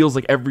 and it feels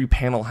like every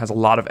panel has a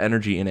lot of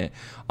energy in it,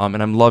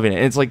 and I'm loving it.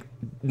 And it's like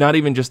not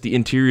even just the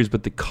interiors,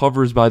 but the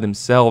covers by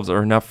themselves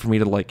are enough for me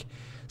to like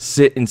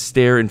sit and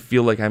stare and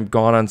feel like I'm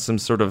gone on some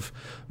sort of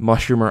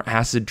mushroom or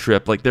acid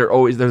trip. Like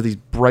they're these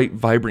bright,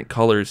 vibrant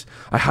colors.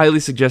 I highly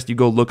suggest you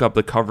go look up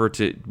the cover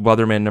to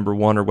Weatherman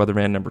 #1 or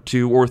Weatherman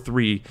 #2 or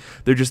 3.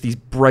 They're just these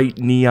bright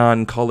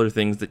neon color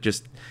things that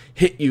just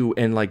hit you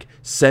and like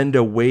send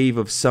a wave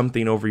of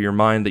something over your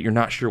mind that you're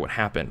not sure what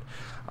happened.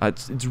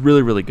 It's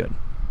really, really good.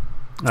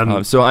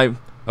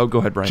 Oh, go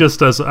ahead, Brian.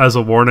 Just as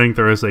a warning,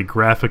 there is a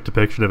graphic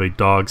depiction of a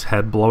dog's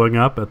head blowing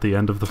up at the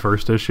end of the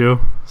first issue.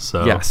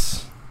 So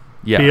Yes.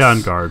 Be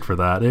on guard for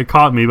that. It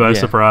caught me by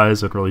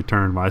surprise. It really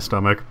turned my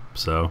stomach.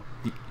 So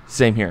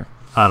same here.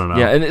 I don't know.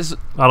 Yeah, and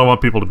I don't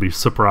want people to be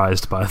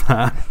surprised by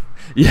that.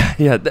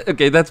 Yeah.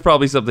 Okay, that's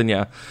probably something.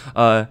 Yeah.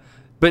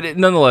 But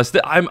nonetheless,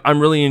 I'm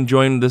really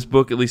enjoying this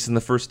book, at least in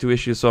the first 2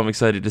 issues, so I'm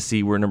excited to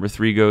see where number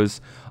 3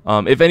 goes.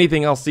 If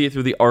anything, I'll see it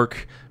through the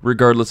arc,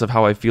 regardless of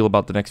how I feel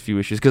about the next few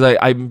issues, because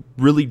I'm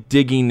really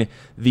digging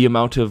the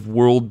amount of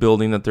world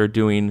building that they're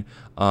doing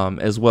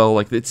as well.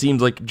 Like it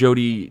seems like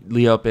Jody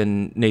Leop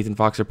and Nathan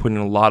Fox are putting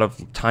a lot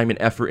of time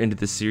and effort into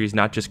this series,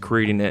 not just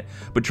creating it,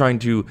 but trying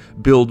to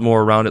build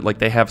more around it. Like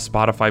they have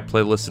Spotify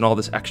playlists and all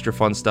this extra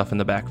fun stuff in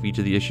the back of each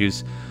of the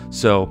issues.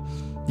 So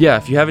yeah,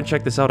 if you haven't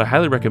checked this out, I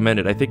highly recommend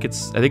it. I think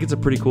it's a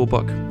pretty cool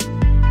book.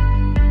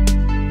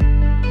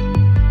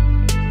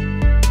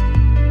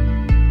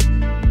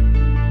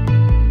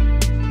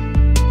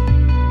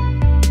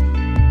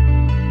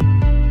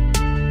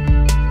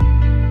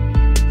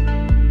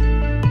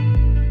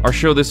 Our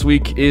show this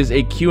week is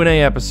a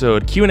Q&A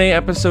episode. Q&A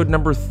episode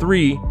number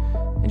 3.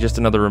 And just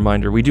another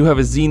reminder, we do have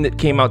a zine that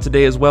came out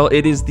today as well.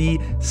 It is the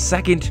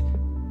second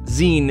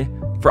zine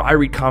for I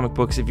Read Comic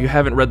Books. If you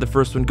haven't read the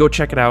first one, go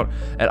check it out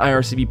at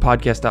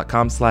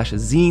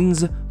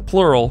ircbpodcast.com/zines,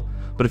 plural.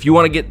 But if you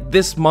want to get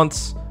this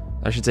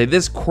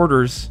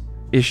quarter's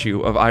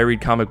issue of I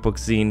Read Comic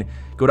Books zine,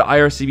 go to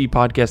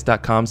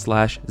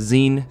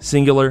ircbpodcast.com/zine,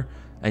 singular,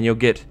 and you'll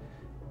get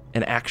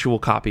an actual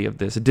copy of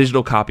this, a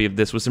digital copy of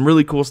this with some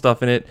really cool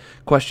stuff in it,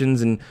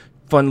 questions and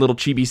fun little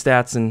chibi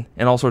stats and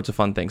all sorts of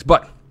fun things.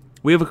 But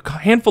we have a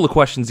handful of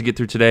questions to get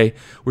through today.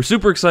 We're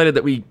super excited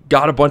that we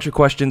got a bunch of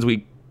questions.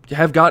 We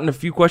have gotten a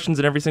few questions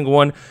in every single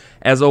one.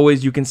 As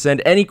always, you can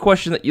send any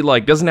question that you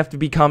like. Doesn't have to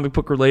be comic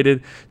book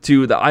related,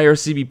 to the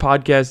IRCB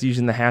podcast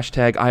using the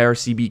hashtag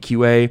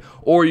IRCBQA,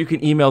 or you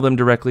can email them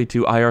directly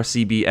to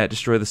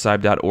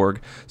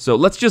ircb@destroythecybe.org. So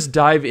let's just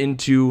dive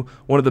into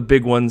one of the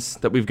big ones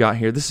that we've got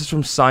here. This is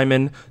from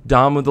Simon,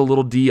 Dom with a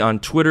little D on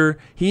Twitter.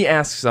 He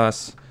asks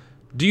us,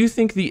 do you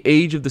think the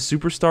age of the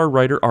superstar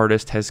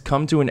writer-artist has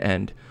come to an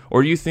end,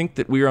 or do you think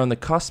that we are on the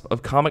cusp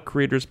of comic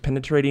creators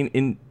penetrating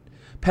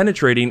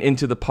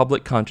into the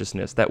public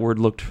consciousness? That word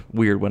looked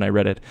weird when I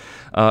read it.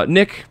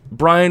 Nick,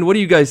 Brian, what do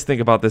you guys think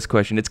about this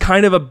question? It's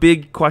kind of a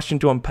big question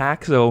to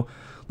unpack, so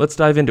let's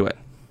dive into it.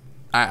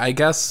 I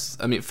guess,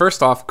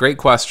 first off, great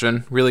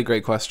question. Really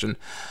great question.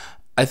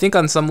 I think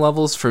on some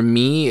levels, for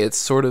me, it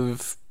sort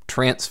of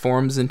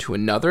transforms into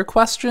another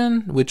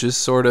question, which is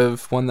sort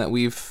of one that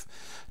we've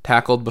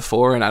tackled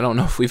before, and I don't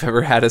know if we've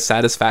ever had a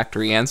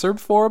satisfactory answer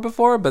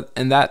before, but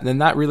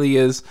that really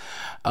is,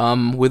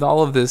 with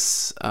all of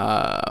this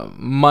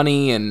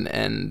money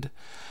and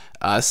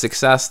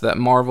success that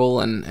Marvel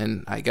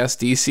and I guess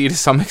DC to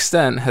some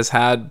extent has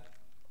had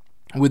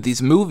with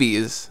these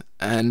movies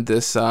and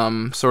this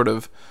sort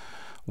of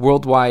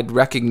worldwide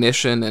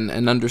recognition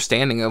and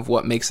understanding of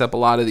what makes up a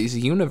lot of these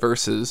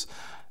universes,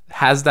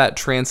 has that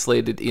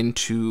translated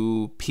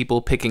into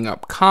people picking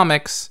up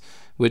comics,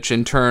 which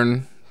in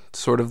turn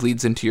sort of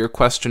leads into your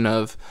question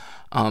of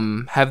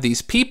have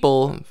these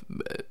people,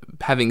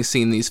 having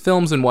seen these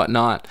films and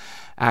whatnot,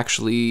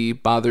 actually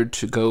bothered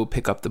to go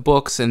pick up the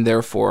books and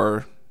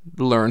therefore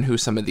learn who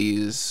some of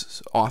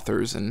these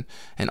authors and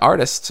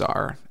artists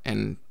are?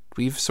 And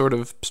we've sort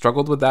of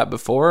struggled with that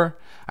before.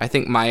 I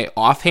think my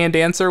offhand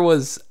answer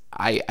was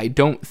I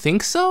don't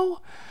think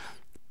so.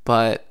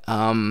 But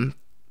when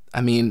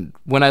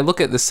I look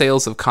at the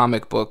sales of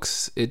comic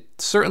books, it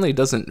certainly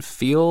doesn't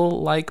feel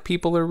like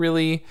people are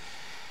really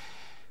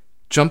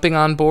jumping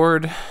on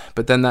board,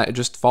 but then that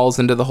just falls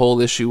into the whole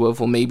issue of,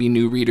 well, maybe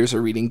new readers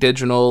are reading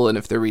digital, and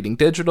if they're reading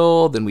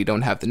digital, then we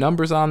don't have the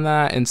numbers on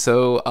that. And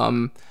so,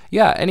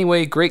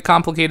 anyway, great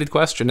complicated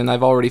question, and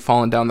I've already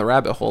fallen down the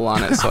rabbit hole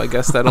on it, so I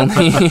guess that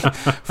only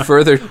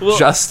further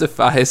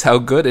justifies how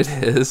good it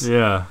is.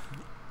 Yeah.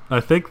 I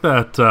think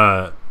that,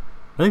 the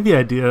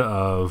idea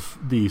of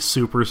the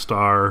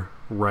superstar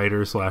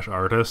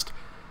writer/artist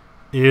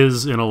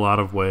is in a lot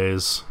of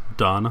ways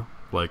done.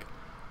 Like,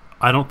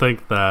 I don't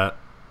think that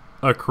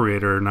a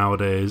creator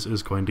nowadays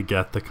is going to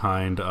get the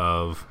kind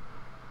of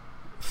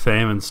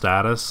fame and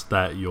status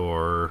that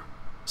your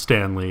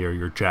Stan Lee or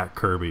your Jack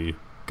Kirby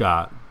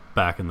got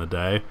back in the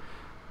day.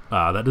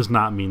 That does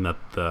not mean that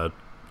the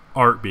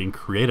art being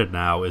created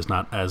now is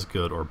not as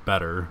good or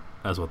better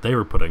as what they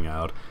were putting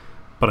out.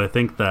 But I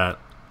think that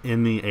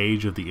in the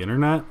age of the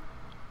internet,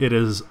 it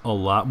is a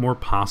lot more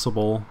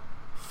possible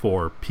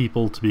for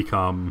people to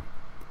become,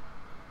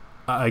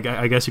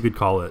 I guess you could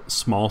call it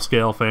small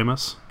scale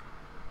famous,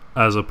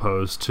 as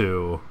opposed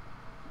to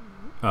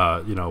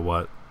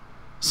what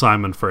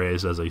Simon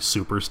phrased as a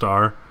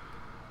superstar.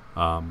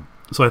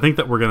 So I think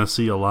that we're going to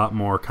see a lot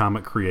more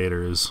comic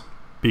creators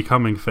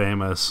becoming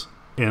famous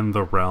in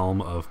the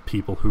realm of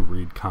people who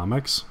read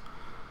comics.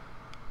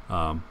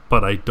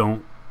 But I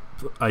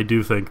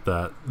do think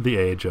that the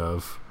age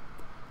of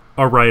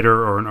a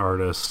writer or an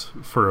artist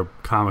for a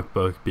comic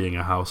book being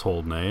a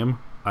household name,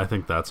 I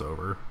think that's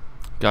over.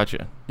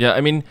 Gotcha. Yeah,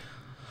 I mean,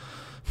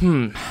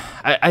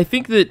 I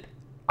think that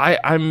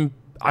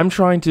I'm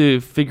trying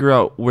to figure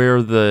out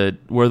where the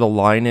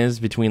line is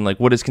between like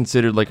what is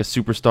considered like a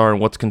superstar and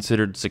what's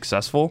considered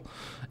successful.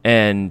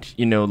 And,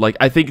 like,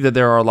 I think that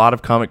there are a lot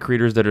of comic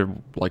creators that are,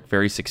 like,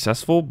 very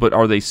successful, but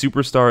are they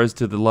superstars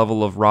to the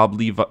level of Rob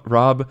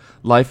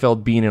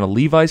Liefeld being in a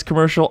Levi's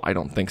commercial? I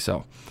don't think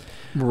so.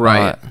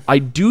 Right. I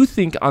do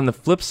think on the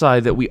flip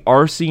side that we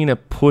are seeing a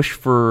push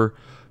for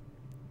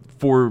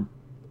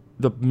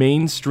the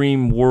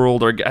mainstream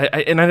world,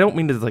 and I don't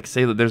mean to, like,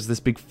 say that there's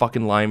this big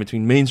fucking line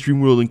between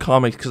mainstream world and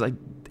comics, because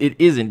it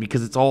isn't,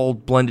 because it's all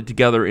blended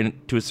together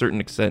to a certain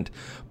extent.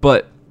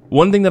 But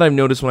one thing that I've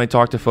noticed when I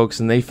talk to folks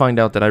and they find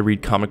out that I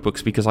read comic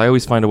books, because I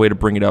always find a way to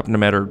bring it up no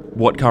matter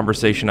what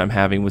conversation I'm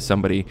having with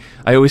somebody,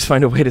 I always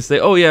find a way to say,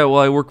 oh yeah, well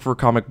I work for a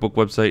comic book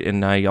website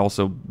and I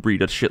also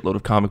read a shitload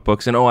of comic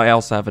books, and I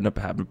also have a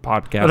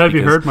podcast. And have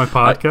you heard my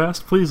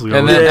podcast? Please leave.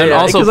 And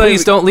also,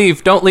 please don't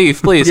leave,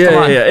 please. Yeah,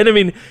 come on. Yeah. And I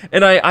mean,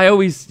 and I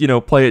always,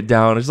 play it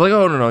down. It's like,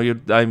 oh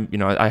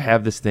no, I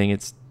have this thing.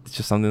 It's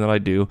just something that I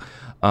do.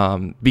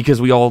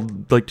 Because we all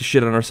like to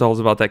shit on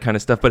ourselves about that kind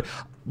of stuff. But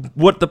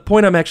what the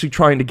point I'm actually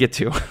trying to get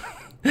to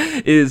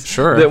is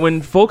that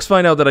when folks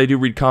find out that I do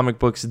read comic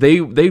books, they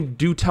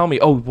do tell me,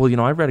 oh, well,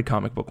 I read a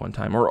comic book one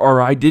time,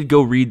 or I did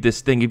go read this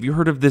thing. Have you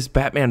heard of this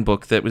Batman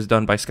book that was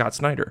done by Scott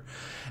Snyder?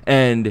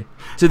 And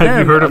to them, have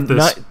you heard of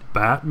this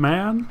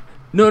Batman?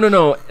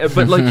 No.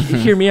 But like,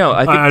 hear me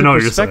out. I know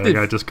what you're saying.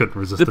 I just couldn't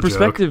resist the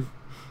perspective. Joke.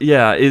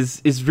 Yeah,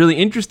 is really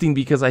interesting,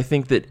 because I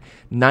think that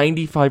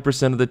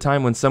 95% of the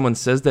time when someone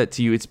says that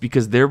to you, it's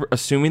because they're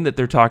assuming that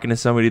they're talking to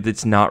somebody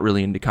that's not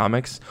really into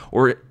comics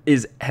or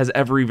has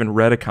ever even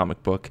read a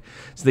comic book.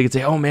 So they could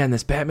say, oh man,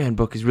 this Batman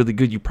book is really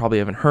good. You probably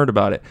haven't heard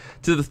about it.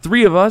 To the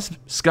three of us,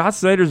 Scott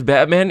Snyder's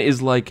Batman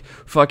is like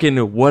fucking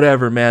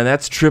whatever, man.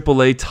 That's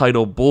AAA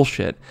title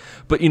bullshit.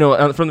 But,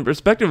 from the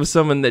perspective of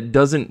someone that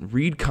doesn't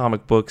read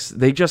comic books,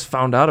 they just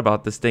found out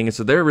about this thing, and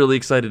so they're really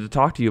excited to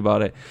talk to you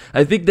about it.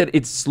 I think that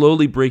it's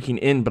slowly breaking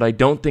in, but I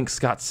don't think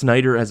Scott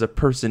Snyder as a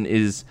person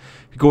is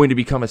going to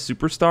become a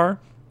superstar.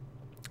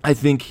 I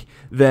think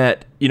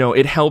that,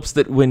 it helps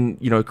that when,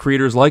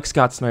 creators like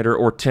Scott Snyder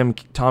or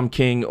Tom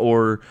King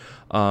or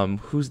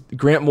who's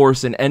Grant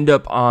Morrison end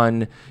up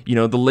on,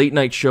 the late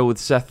night show with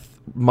Seth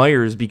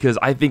Meyers, because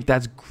I think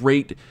that's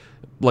great,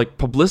 like,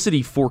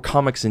 publicity for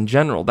comics in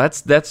general.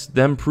 That's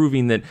them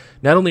proving that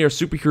not only are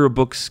superhero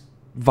books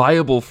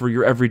viable for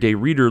your everyday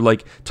reader,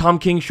 like Tom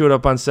King showed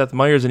up on Seth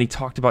Meyers and he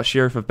talked about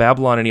Sheriff of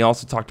Babylon, and he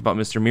also talked about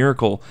Mr.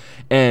 Miracle.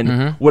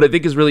 And what I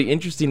think is really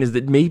interesting is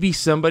that maybe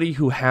somebody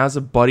who has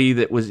a buddy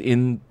that was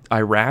in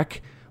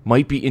Iraq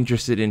might be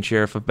interested in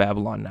Sheriff of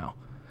Babylon now.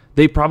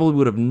 They probably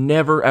would have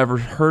never, ever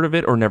heard of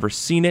it or never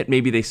seen it.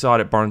 Maybe they saw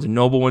it at Barnes &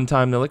 Noble one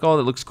time. They're like, oh,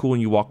 that looks cool,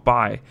 and you walk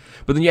by.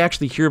 But then you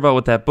actually hear about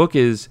what that book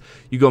is.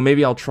 You go,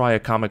 maybe I'll try a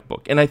comic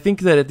book. And I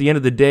think that at the end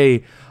of the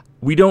day,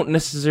 we don't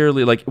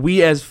necessarily, like,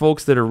 we as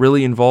folks that are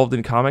really involved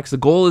in comics, the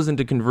goal isn't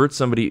to convert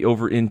somebody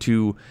over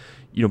into,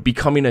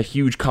 becoming a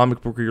huge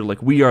comic book reader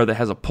like we are that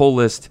has a pull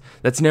list.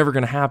 That's never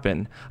going to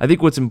happen. I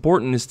think what's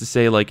important is to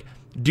say, like,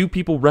 do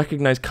people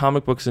recognize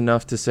comic books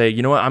enough to say,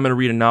 you know what, I'm going to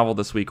read a novel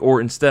this week,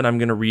 or instead I'm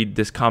going to read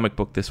this comic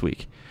book this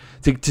week,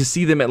 to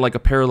see them at like a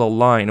parallel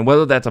line, and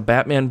whether that's a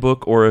Batman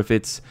book or if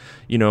it's,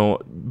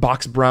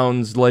 Box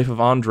Brown's Life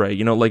of Andre,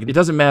 like, it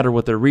doesn't matter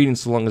what they're reading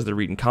so long as they're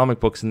reading comic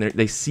books and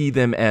they see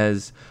them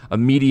as a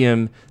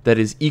medium that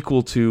is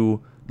equal to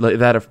like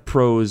that of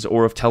prose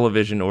or of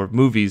television or of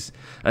movies.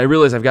 And I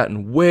realize I've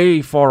gotten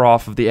way far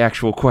off of the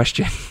actual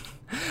question.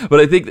 But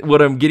I think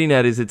what I'm getting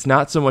at is it's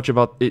not so much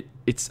about it.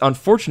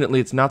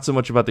 Unfortunately, it's not so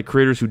much about the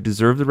creators who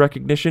deserve the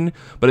recognition,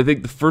 but I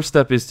think the first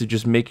step is to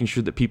just making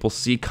sure that people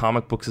see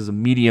comic books as a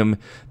medium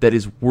that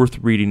is worth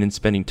reading and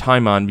spending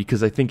time on.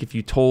 Because I think if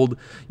you told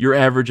your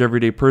average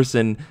everyday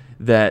person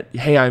that,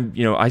 hey,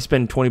 I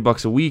spend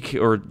 $20 a week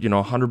or,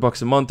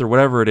 $100 a month or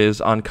whatever it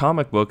is on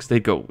comic books,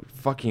 they'd go,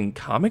 fucking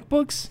comic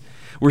books?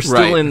 We're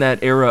still in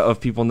that era of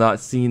people not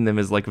seeing them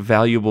as like a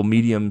valuable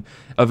medium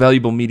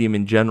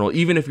in general,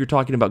 even if you're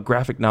talking about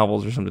graphic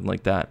novels or something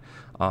like that.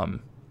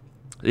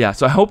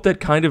 So I hope that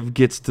kind of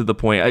gets to the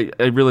point.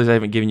 I realize I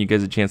haven't given you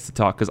guys a chance to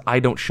talk because I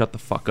don't shut the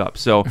fuck up.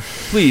 So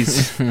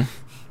please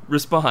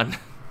respond.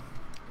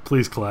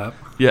 Please clap.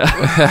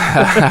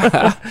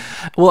 Yeah.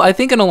 Well, I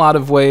think in a lot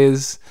of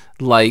ways,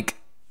 like,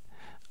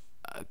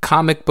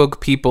 comic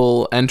book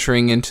people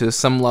entering into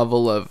some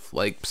level of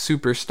like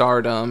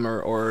superstardom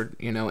or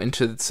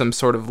into some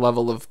sort of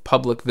level of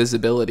public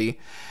visibility,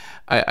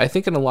 I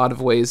think in a lot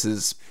of ways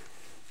is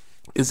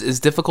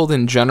difficult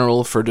in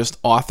general for just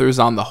authors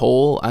on the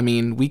whole. I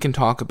mean, we can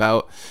talk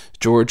about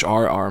George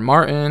R.R.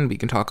 Martin, we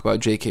can talk about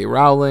J.K.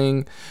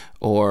 Rowling,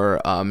 or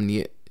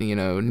Neil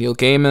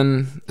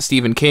Gaiman,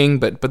 Stephen King,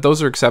 but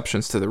those are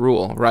exceptions to the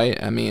rule,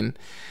 right? I mean,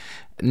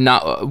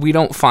 we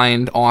don't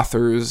find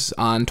authors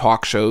on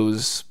talk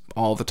shows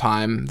all the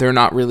time. They're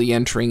not really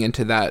entering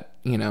into that,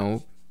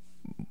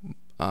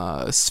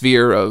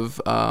 sphere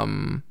of,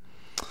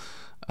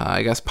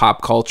 I guess,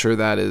 pop culture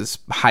that is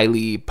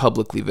highly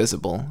publicly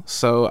visible.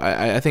 So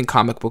I think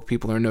comic book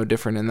people are no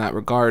different in that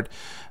regard.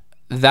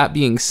 That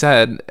being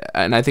said,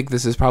 and I think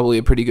this is probably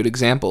a pretty good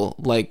example,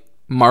 like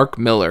Mark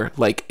Miller,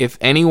 like if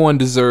anyone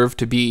deserved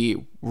to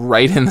be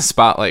right in the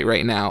spotlight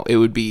right now, it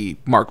would be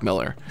Mark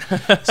Miller,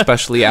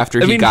 especially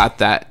after he got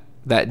that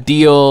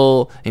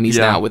deal, and he's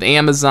now with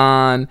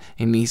Amazon,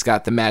 and he's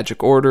got the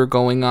Magic Order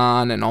going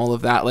on and all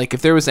of that. Like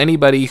if there was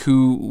anybody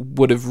who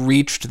would have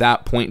reached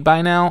that point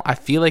by now, I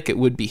feel like it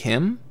would be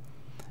him.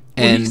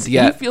 And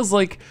he feels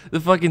like the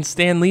fucking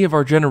Stan Lee of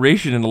our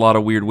generation in a lot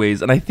of weird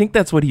ways, and I think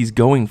that's what he's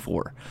going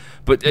for.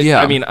 But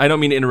I mean, I don't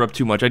mean to interrupt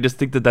too much. I just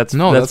think that's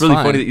really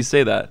fine. Funny that you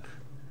say that.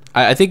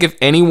 I think if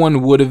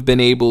anyone would have been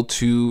able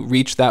to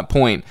reach that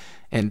point,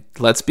 and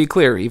let's be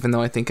clear, even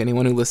though I think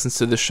anyone who listens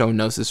to the show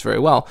knows this very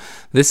well,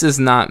 this is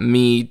not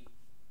me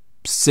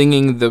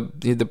singing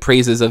the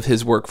praises of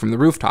his work from the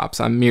rooftops.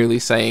 I'm merely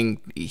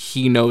saying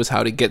he knows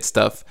how to get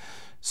stuff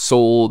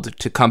sold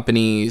to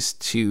companies,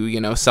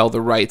 to sell the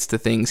rights to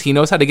things. He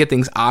knows how to get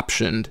things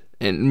optioned,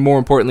 and more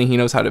importantly, he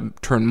knows how to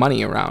turn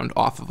money around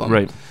off of them.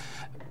 Right.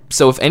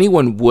 So if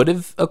anyone would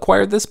have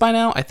acquired this by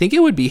now, I think it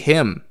would be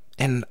him,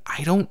 and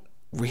I don't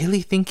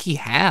really think he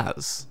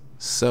has.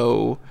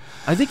 So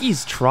I think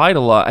he's tried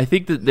a lot. I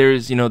think that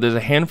there's a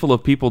handful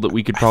of people that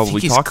we could probably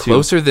talk to. He's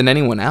closer than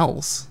anyone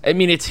else. I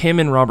mean, it's him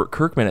and Robert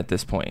Kirkman at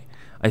this point,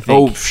 I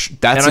think.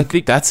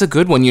 That's a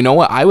good one. You know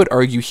what? I would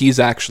argue he's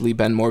actually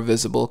been more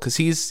visible because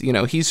he's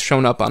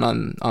shown up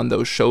on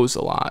those shows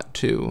a lot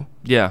too.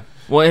 Yeah.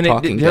 Well, and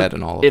Walking Dead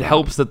and all of that. It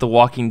helps that The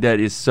Walking Dead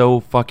is so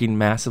fucking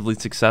massively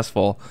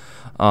successful.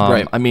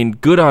 Right. I mean,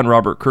 good on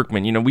Robert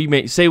Kirkman. We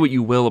may say what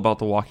you will about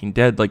The Walking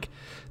Dead, like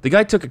the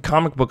guy took a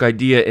comic book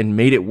idea and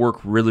made it work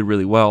really,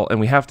 really well, and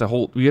we have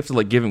to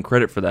give him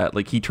credit for that.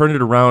 Like, he turned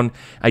it around.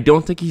 I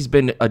don't think he's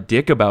been a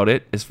dick about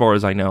it, as far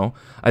as I know.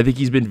 I think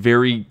he's been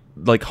very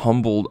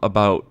humbled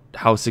about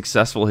how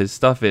successful his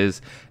stuff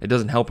is. It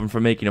doesn't help him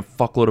from making a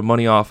fuckload of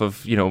money off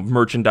of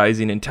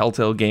merchandising and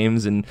Telltale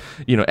games and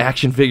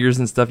action figures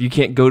and stuff. You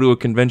can't go to a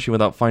convention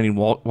without finding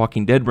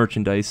Walking Dead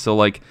merchandise.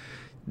 So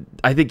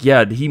I think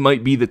he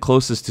might be the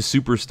closest to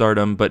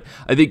superstardom. But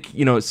I think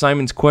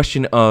Simon's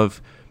question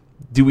of,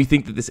 do we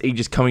think that this age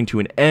is coming to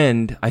an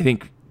end? I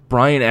think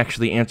Brian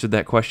actually answered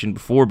that question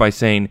before by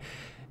saying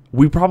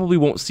we probably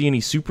won't see any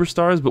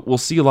superstars, but we'll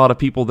see a lot of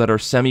people that are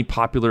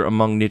semi-popular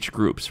among niche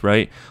groups,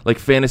 right? Like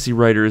fantasy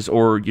writers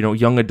or,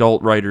 young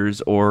adult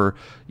writers or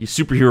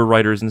superhero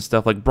writers and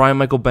stuff. Like Brian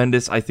Michael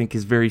Bendis, I think,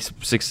 is very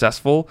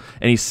successful,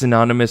 and he's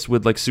synonymous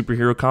with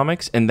superhero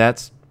comics, and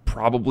that's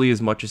probably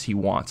as much as he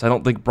wants. I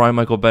don't think Brian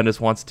Michael Bendis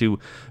wants to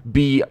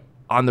be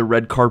on the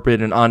red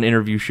carpet and on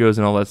interview shows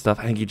and all that stuff.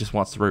 I think he just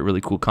wants to write really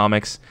cool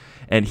comics,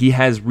 and he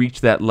has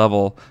reached that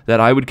level that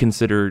I would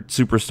consider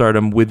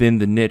superstardom within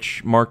the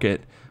niche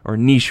market or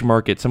niche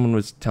market. Someone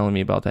was telling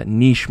me about that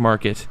niche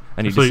market.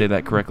 I need to say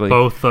that correctly.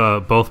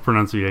 Both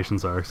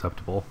pronunciations are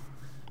acceptable.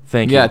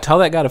 Thank you. Yeah, tell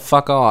that guy to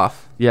fuck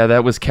off. Yeah,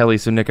 that was Kelly.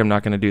 So Nick, I'm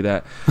not going to do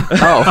that.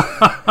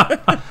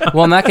 Oh,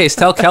 well, in that case,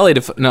 tell Kelly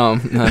to no. In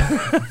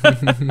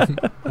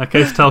that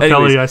case, tell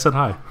Kelly I said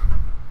hi.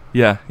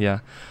 Yeah.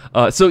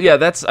 So yeah,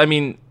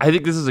 I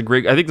think this is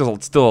I think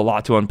there's still a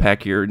lot to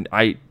unpack here.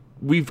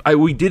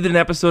 We did an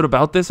episode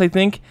about this, I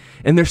think,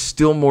 and there's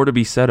still more to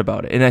be said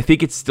about it. And I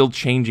think it's still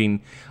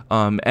changing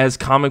as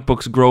comic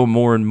books grow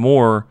more and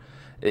more.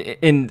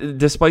 And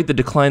despite the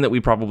decline that we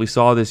probably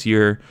saw this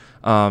year,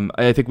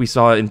 I think we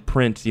saw it in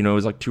print. It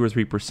was 2 or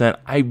 3%.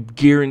 I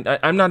guarantee.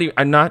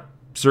 I'm not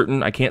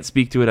certain. I can't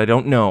speak to it. I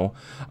don't know.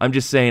 I'm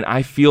just saying.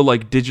 I feel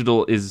like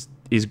digital is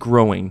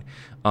growing.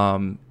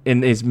 And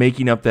is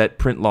making up that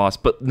print loss,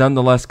 but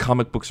nonetheless,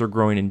 comic books are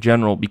growing in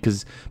general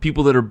because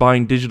people that are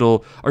buying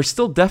digital are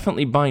still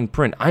definitely buying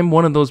print. I'm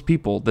one of those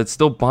people that's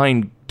still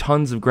buying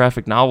tons of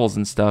graphic novels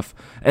and stuff,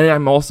 and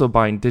I'm also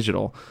buying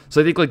digital.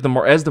 So I think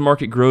as the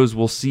market grows,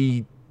 we'll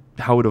see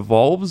how it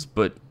evolves,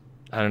 but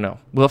I don't know.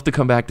 We'll have to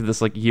come back to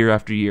this year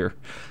after year.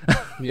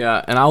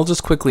 Yeah, and I'll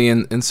just quickly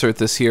insert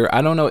this here.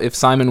 I don't know if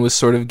Simon was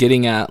sort of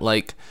getting at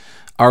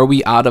are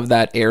we out of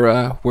that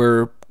era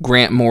where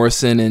Grant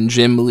Morrison and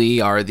Jim Lee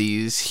are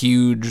these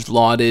huge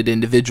lauded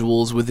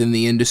individuals within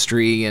the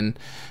industry, and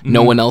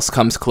no one else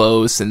comes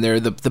close, and they're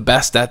the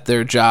best at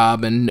their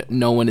job, and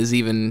no one is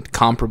even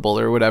comparable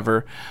or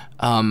whatever.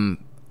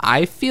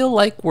 I feel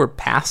like we're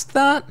past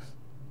that.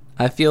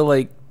 I feel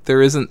like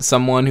there isn't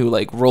someone who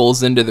like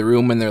rolls into the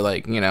room and they're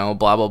like, you know,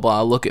 blah blah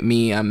blah, look at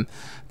me, I'm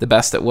the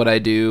best at what I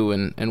do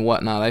and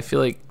whatnot. I feel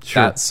like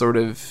that sort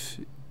of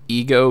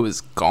ego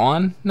is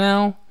gone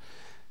now,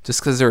 just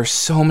because there are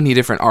so many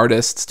different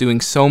artists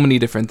doing so many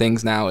different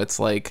things now. It's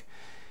like,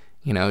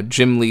 you know,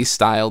 Jim Lee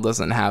style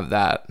doesn't have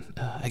that.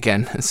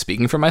 Again,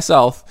 speaking for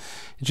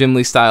myself, Jim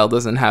Lee style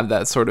doesn't have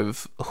that sort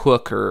of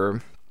hook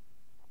or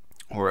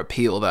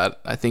appeal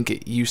that I think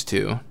it used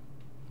to.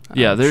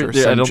 Yeah,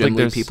 I don't think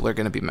there's people are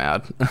going to be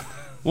mad.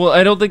 Well,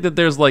 I don't think that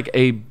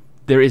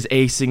there is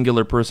a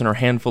singular person or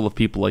handful of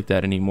people like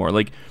that anymore.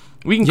 Like,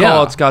 we can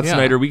call out Scott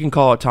Snyder, we can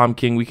call out Tom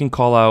King, we can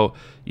call out,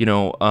 you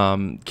know,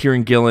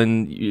 Kieran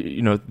Gillen,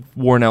 you know,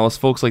 Warren Ellis,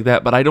 folks like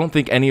that. But I don't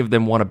think any of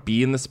them want to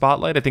be in the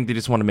spotlight. I think they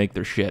just want to make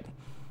their shit.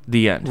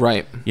 The end.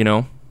 Right. You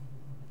know?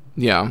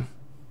 Yeah.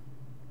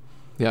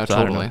 Yeah, so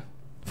totally.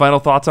 Final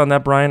thoughts on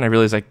that, Brian? I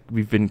realize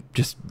we've been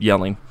just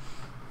yelling.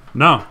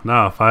 No.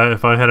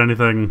 If I had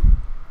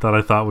anything that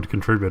I thought would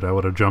contribute, I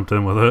would have jumped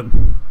in with it.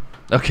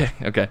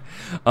 Okay.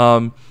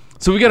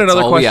 So we got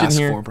another question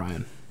here. For,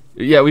 Brian.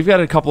 Yeah, we've got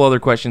a couple other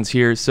questions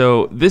here.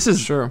 So this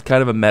is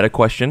kind of a meta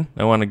question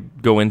I want to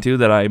go into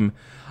that I'm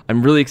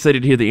really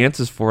excited to hear the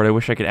answers for it. I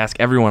wish I could ask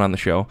everyone on the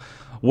show.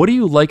 What do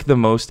you like the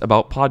most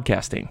about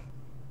podcasting?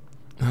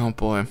 Oh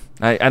boy.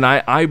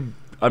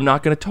 I'm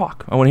not going to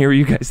talk. I want to hear what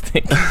you guys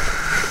think.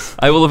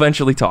 I will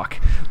eventually talk.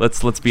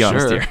 Let's be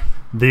honest here.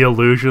 The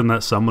illusion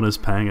that someone is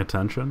paying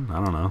attention?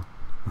 I don't know.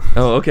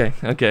 Oh, okay.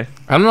 I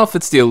don't know if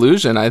it's the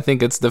illusion. I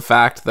think it's the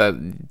fact that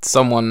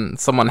someone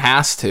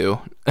has to.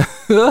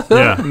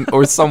 Yeah.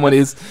 Or someone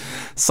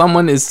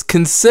is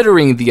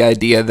considering the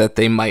idea that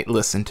they might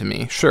listen to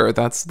me. Sure,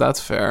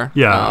 that's fair.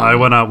 Yeah, I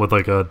went out with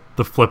like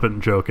the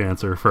flippant joke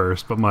answer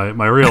first, but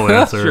my real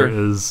answer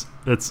is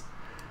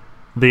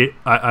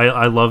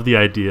I love the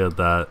idea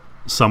that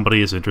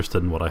somebody is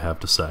interested in what I have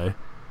to say.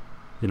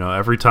 You know,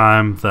 every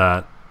time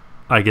that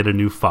I get a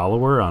new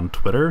follower on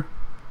Twitter,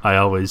 I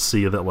always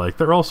see that like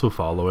they're also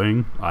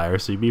following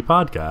IRCB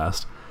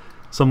podcast.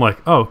 So I'm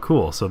like, oh,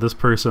 cool. So this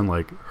person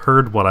like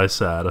heard what I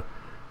said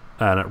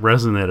and it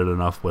resonated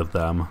enough with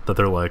them that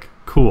they're like,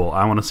 cool,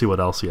 I want to see what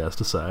else he has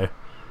to say.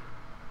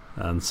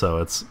 And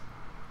so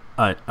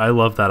I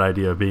love that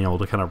idea of being able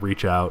to kind of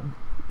reach out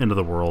into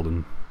the world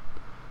and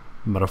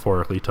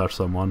metaphorically touch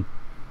someone.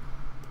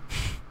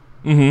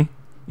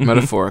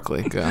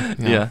 Metaphorically,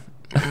 yeah.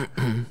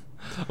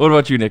 What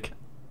about you, Nick?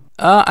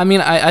 I mean,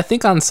 I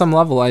think on some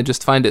level, I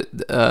just find it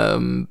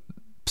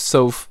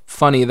so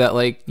funny that,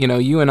 like, you know,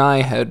 you and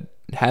I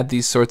had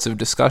these sorts of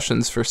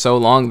discussions for so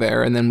long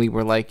there, and then we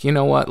were like, you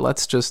know what,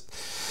 let's just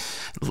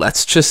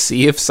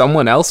see if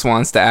someone else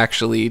wants to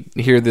actually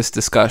hear this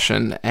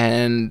discussion.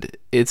 And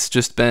it's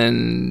just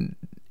been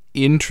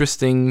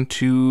interesting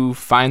to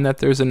find that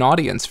there's an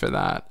audience for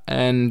that.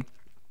 And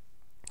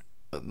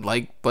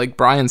like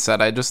Brian said,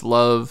 I just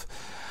love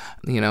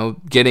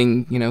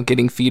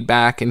getting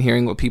feedback and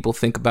hearing what people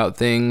think about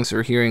things,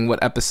 or hearing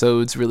what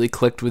episodes really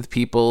clicked with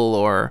people,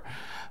 or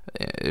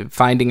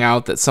finding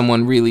out that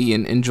someone really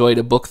enjoyed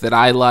a book that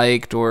I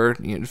liked, or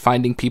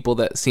finding people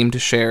that seem to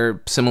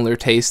share similar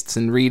tastes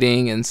in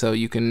reading, and so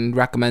you can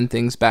recommend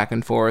things back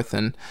and forth.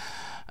 And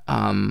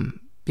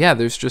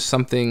there's just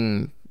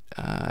something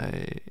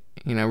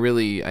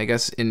really, I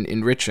guess,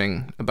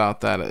 enriching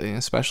about that,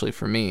 especially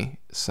for me.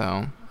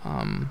 So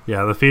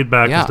the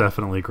feedback is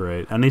definitely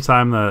great.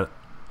 Anytime that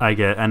I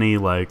get any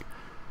like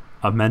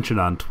a mention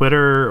on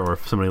Twitter, or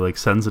if somebody like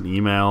sends an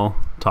email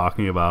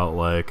talking about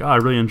like, oh, I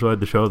really enjoyed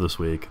the show this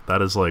week,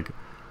 that is like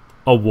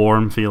a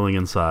warm feeling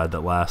inside that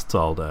lasts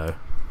all day.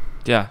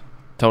 Yeah,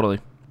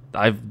 totally.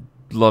 I've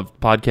loved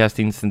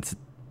podcasting since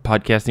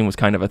podcasting was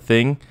kind of a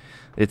thing.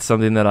 It's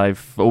something that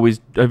I've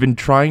been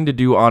trying to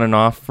do on and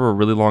off for a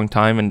really long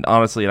time. And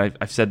honestly,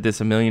 I've said this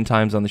a million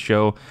times on the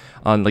show,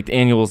 on like the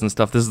annuals and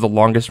stuff, this is the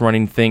longest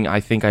running thing I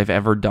think I've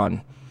ever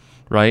done,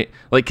 right?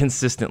 Like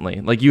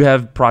consistently. Like you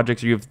have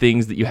projects or you have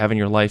things that you have in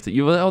your life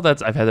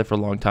that I've had that for a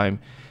long time.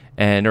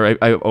 Or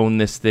I own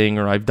this thing,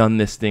 or I've done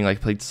this thing, like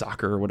played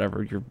soccer or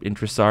whatever your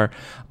interests are.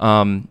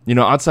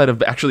 Outside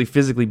of actually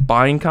physically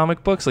buying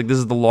comic books, like this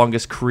is the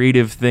longest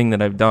creative thing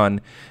that I've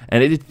done.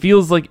 And it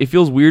feels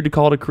weird to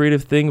call it a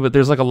creative thing, but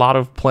there's like a lot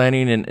of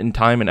planning and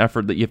time and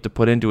effort that you have to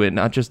put into it,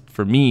 not just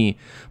for me,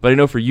 but I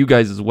know for you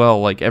guys as well.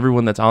 Like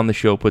everyone that's on the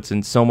show puts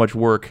in so much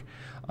work.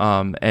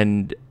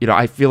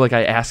 I feel like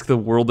I ask the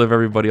world of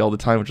everybody all the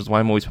time, which is why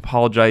I'm always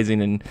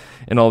apologizing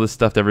and all this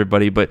stuff to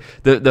everybody. But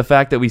the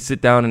fact that we sit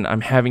down and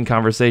I'm having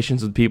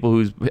conversations with people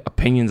whose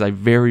opinions I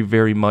very,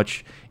 very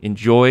much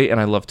enjoy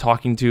and I love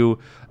talking to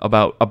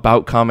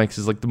about comics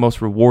is like the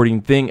most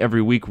rewarding thing.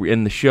 Every week we're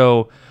in the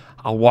show,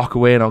 I'll walk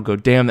away and I'll go,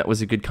 damn, that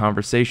was a good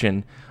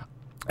conversation.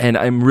 And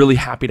I'm really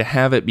happy to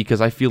have it,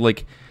 because I feel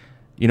like,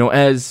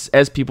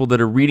 as people that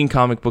are reading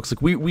comic books,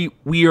 like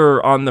we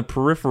are on the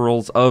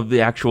peripherals of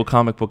the actual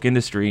comic book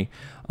industry.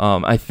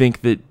 I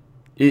think that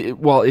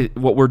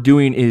what we're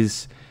doing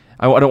is,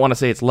 I don't want to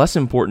say it's less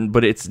important,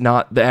 but it's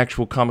not the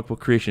actual comic book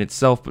creation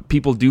itself. But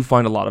people do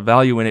find a lot of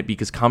value in it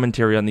because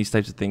commentary on these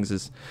types of things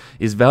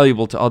is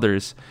valuable to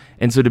others.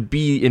 And so to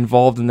be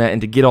involved in that and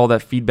to get all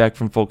that feedback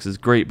from folks is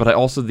great. But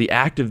the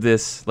act of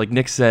this, like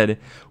Nick said,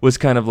 was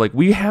kind of like,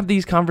 we have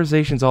these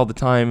conversations all the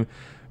time.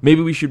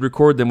 Maybe we should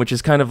record them, which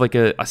is kind of like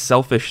a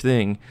selfish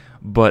thing.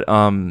 But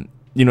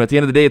you know, at the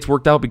end of the day, it's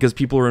worked out because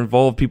people are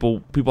involved.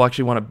 People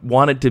actually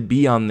wanted to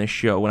be on this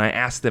show. When I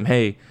asked them,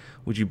 hey,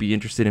 would you be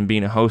interested in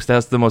being a host?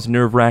 That's the most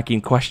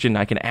nerve-wracking question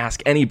I can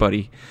ask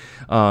anybody.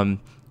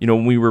 You know,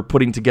 when we were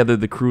putting together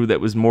the crew that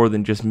was more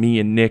than just me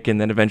and Nick,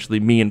 and then eventually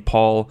me and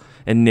Paul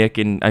and Nick,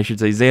 and I should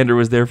say Xander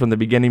was there from the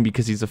beginning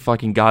because he's a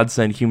fucking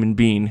godsend human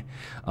being.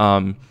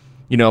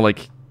 You know,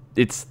 like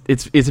it's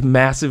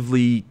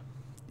massively.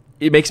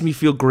 It makes me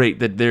feel great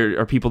that there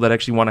are people that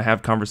actually want to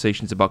have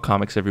conversations about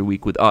comics every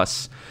week with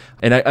us.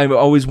 And I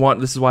always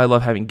this is why I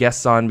love having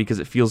guests on, because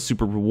it feels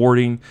super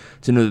rewarding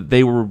to know that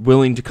they were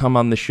willing to come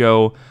on the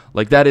show.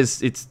 Like that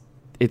it's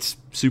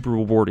super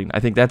rewarding. I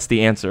think that's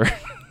the answer.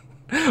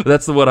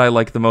 That's what I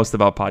like the most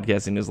about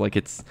podcasting is like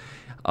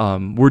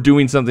we're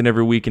doing something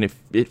every week and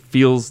it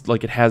feels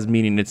like it has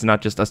meaning. It's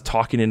not just us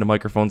talking into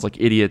microphones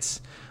like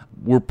idiots.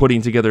 We're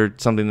putting together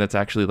something that's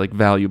actually like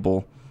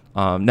valuable.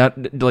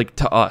 Not like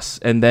to us,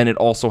 and then it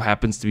also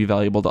happens to be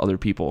valuable to other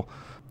people.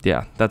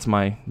 Yeah, that's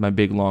my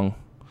big long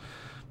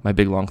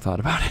thought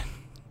about it.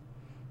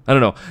 I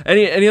don't know.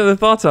 Any other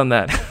thoughts on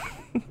that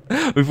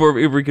before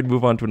we could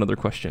move on to another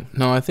question?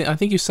 No, I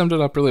think you summed it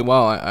up really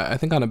well. I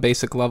think on a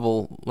basic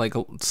level, like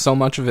so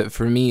much of it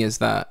for me is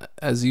that,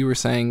 as you were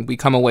saying, we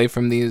come away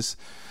from these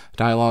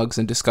dialogues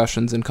and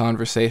discussions and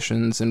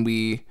conversations, and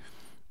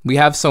we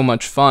have so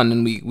much fun,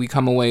 and we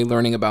come away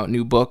learning about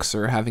new books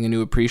or having a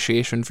new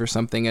appreciation for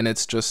something. And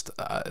it's just,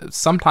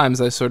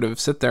 sometimes I sort of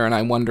sit there and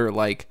I wonder,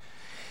 like,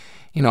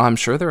 you know, I'm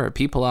sure there are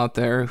people out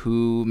there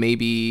who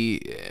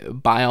maybe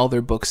buy all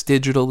their books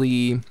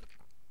digitally,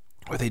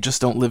 or they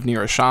just don't live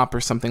near a shop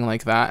or something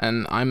like that.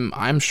 And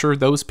I'm sure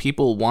those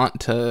people want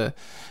to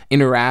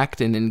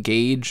interact and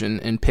engage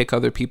and pick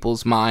other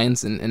people's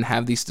minds and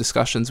have these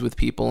discussions with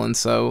people. And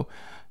so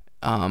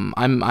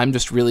I'm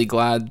just really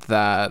glad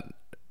that,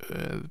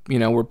 you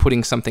know, we're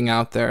putting something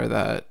out there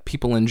that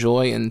people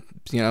enjoy, and,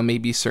 you know,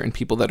 maybe certain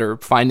people that are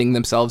finding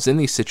themselves in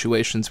these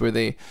situations where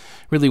they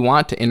really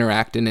want to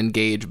interact and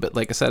engage, but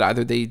like I said,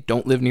 either they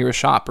don't live near a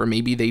shop or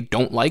maybe they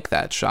don't like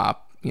that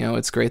shop. You know,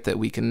 it's great that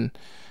we can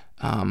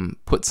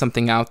put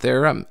something out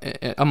there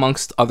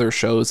amongst other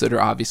shows that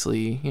are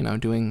obviously, you know,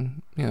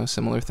 doing, you know,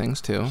 similar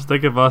things too. Just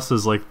think of us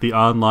as like the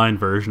online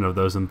version of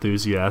those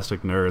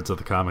enthusiastic nerds at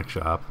the comic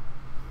shop.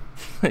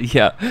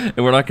 Yeah, and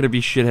we're not going to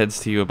be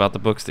shitheads to you about the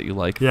books that you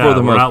like. Yeah, for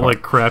the we're most not part.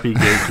 like crappy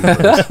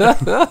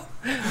gatekeepers.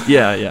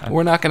 Yeah.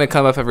 We're not going to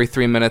come up every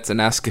 3 minutes and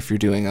ask if you're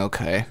doing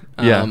okay.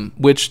 Yeah.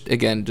 Which,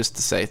 again, just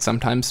to say,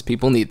 sometimes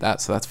people need that,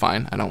 so that's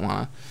fine. I don't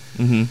want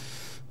to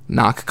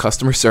knock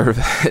customer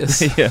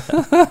service. Yeah.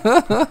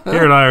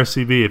 Here at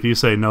IRCB, if you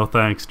say no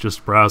thanks,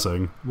 just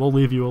browsing, we'll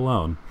leave you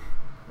alone.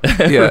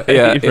 Yeah,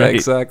 Right.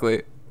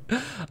 exactly.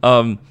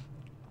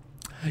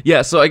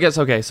 Yeah, so I guess,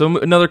 okay, so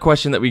another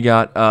question that we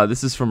got,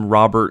 this is from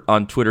Robert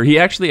on Twitter. He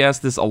actually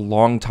asked this a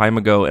long time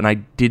ago, and I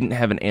didn't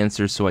have an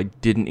answer, so I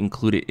didn't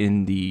include it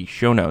in the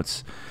show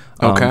notes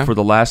for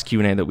the last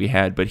Q&A that we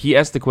had. But he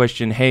asked the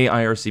question, hey,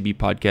 IRCB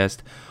podcast,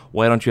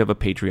 why don't you have a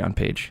Patreon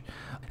page?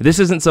 This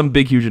isn't some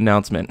big, huge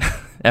announcement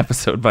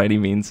episode by any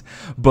means,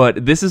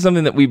 but this is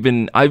something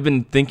that I've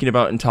been thinking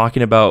about and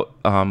talking about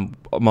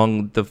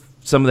among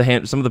some of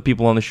the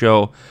people on the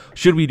show.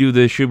 Should we do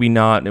this? Should we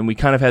not? And we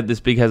kind of had this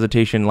big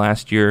hesitation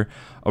last year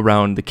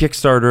around the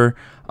Kickstarter,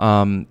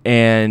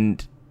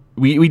 and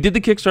we did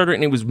the Kickstarter,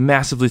 and it was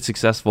massively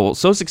successful.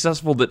 So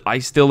successful that I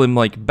still am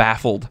like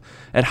baffled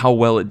at how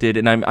well it did,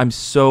 and I'm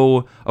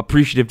so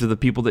appreciative to the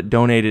people that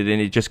donated.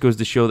 And it just goes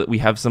to show that we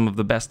have some of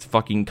the best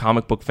fucking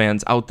comic book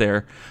fans out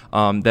there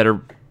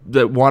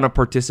that want to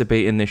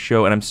participate in this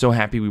show, and I'm so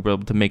happy we were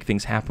able to make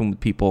things happen with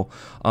people,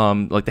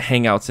 like the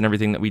hangouts and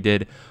everything that we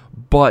did.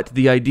 But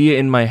the idea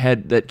in my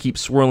head that keeps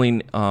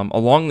swirling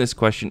along this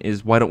question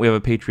is, why don't we have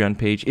a Patreon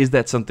page? Is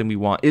that something we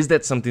want? Is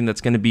that something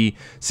that's going to be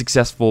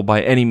successful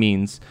by any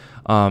means?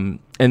 And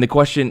the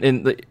question,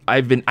 and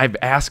I've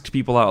asked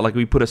people out, like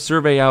we put a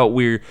survey out.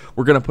 We're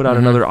going to put out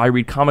another I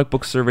Read Comic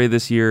Book survey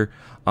this year,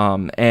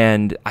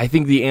 and I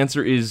think the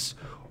answer is,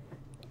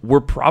 we're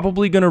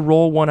probably going to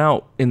roll one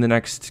out in the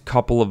next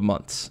couple of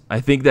months. I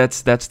think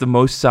that's the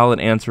most solid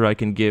answer I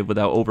can give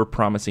without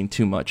over-promising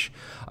too much.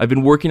 I've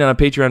been working on a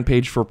Patreon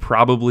page for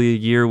probably a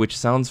year, which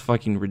sounds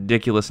fucking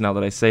ridiculous now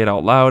that I say it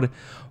out loud,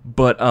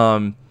 but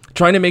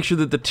trying to make sure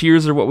that the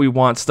tiers are what we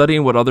want,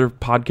 studying what other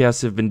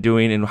podcasts have been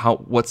doing and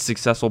what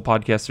successful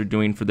podcasts are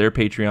doing for their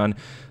Patreon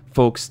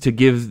folks to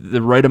give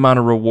the right amount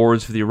of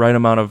rewards for the right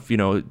amount of, you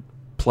know,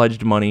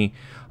 pledged money.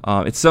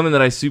 It's something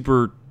that I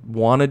super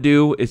want to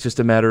do. It's just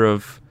a matter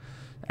of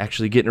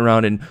actually getting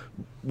around and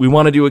we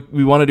want to do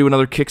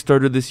another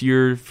Kickstarter this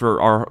year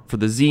for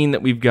the zine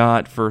that we've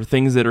got, for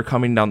things that are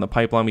coming down the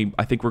pipeline.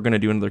 I think we're going to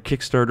do another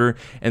Kickstarter,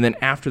 and then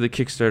after the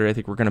Kickstarter, I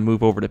think we're going to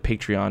move over to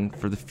Patreon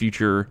for the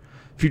future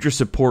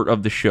support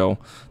of the show.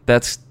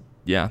 That's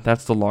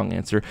the long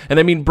answer. And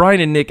I mean,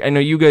 Brian and Nick, I know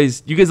you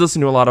guys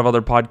listen to a lot of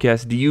other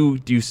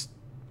podcasts.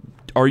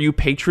 Are you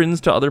patrons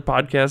to other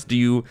podcasts? Do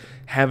you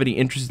have any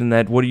interest in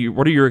that? What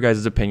are your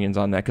guys' opinions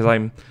on that? Because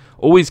I'm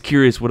always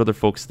curious what other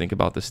folks think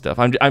about this stuff.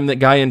 I'm the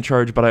guy in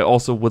charge, but I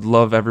also would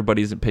love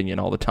everybody's opinion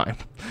all the time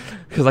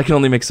because I can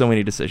only make so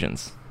many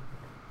decisions.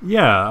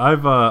 Yeah,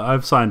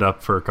 I've signed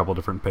up for a couple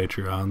different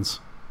Patreons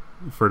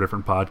for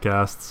different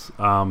podcasts.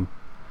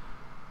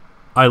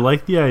 I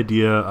like the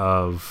idea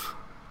of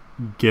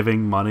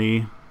giving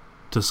money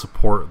to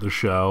support the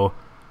show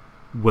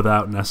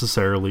without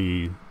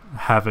necessarily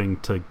having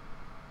to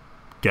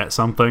get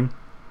something,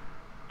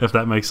 if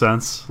that makes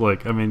sense.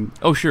 Like, I mean,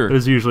 oh sure,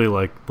 there's usually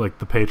like the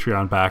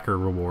Patreon backer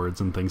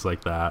rewards and things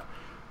like that,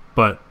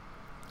 but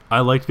I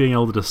liked being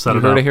able to just set it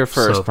up. You heard it here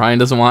first. So Brian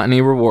doesn't want any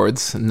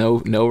rewards. No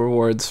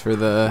rewards for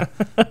the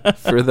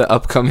for the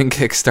upcoming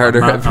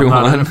Kickstarter. Everyone,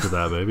 I'm not in it for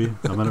that, baby.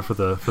 I'm in it for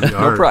the art.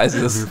 No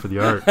prizes. I'm here for the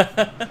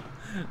art.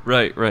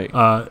 Right.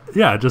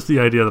 Yeah, just the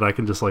idea that I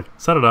can just like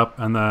set it up,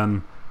 and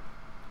then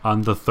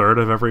on the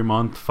 3rd of every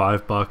month,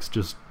 $5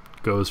 just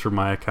goes from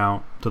my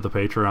account to the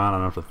Patreon. I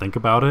don't have to think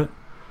about it.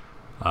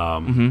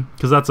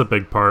 Because that's a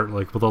big part.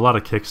 Like with a lot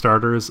of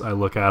Kickstarters, I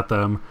look at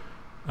them,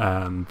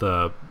 and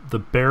the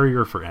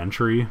barrier for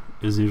entry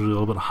is usually a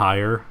little bit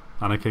higher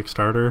on a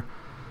Kickstarter.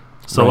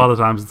 So a lot of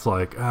times it's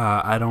like,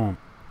 I don't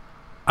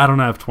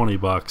have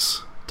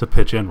 $20 to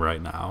pitch in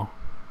right now.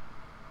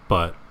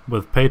 But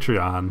with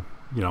Patreon,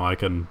 you know, I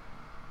can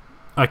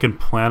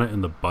plan it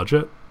in the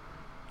budget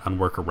and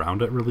work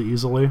around it really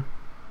easily.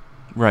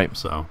 Right.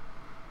 So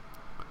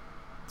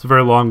it's a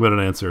very long-winded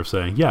answer of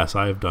saying, yes,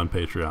 I have done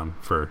Patreon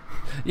for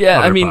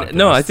I mean, podcasts.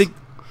 No, I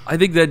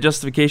think that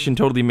justification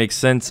totally makes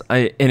sense.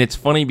 And it's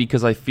funny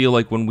because I feel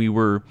like when we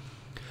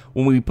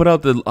put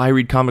out the I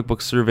Read Comic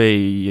Book survey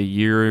a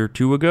year or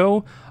two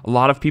ago, a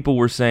lot of people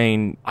were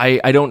saying,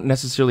 I don't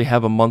necessarily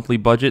have a monthly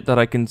budget that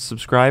I can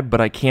subscribe, but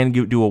I can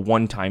do a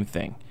one-time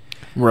thing.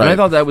 Right. And I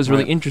thought that was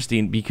really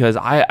interesting because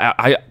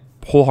I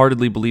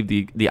wholeheartedly believe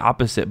the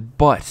opposite.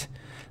 But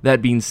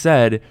that being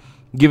said,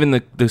 given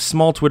the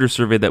small Twitter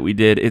survey that we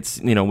did, it's,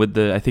 you know,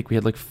 I think we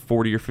had like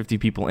 40 or 50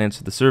 people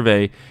answer the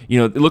survey. You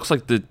know, it looks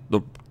like the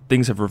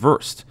things have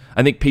reversed.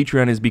 I think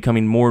Patreon is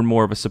becoming more and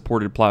more of a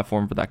supported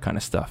platform for that kind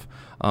of stuff.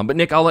 But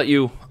Nick, I'll let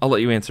you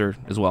answer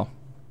as well.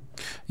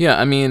 Yeah,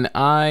 I mean,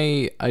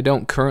 I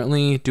don't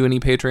currently do any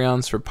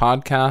Patreons for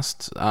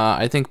podcasts.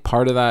 I think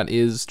part of that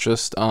is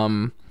just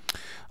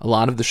a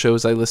lot of the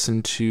shows I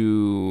listen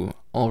to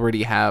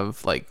already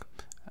have like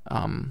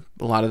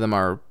a lot of them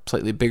are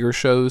slightly bigger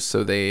shows,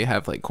 so they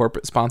have like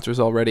corporate sponsors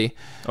already.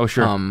 Oh,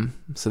 sure.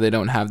 So they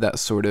don't have that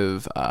sort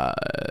of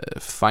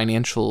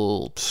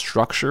financial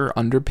structure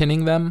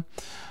underpinning them.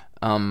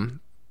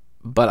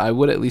 But I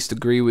would at least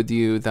agree with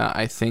you that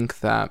I think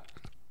that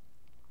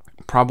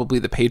probably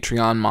the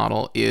Patreon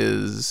model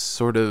is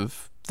sort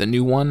of the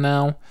new one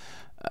now,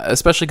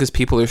 especially because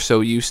people are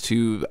so used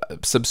to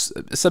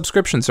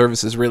subscription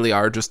services really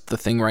are just the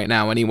thing right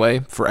now anyway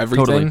for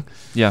everything. Totally.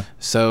 Yeah.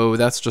 So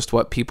that's just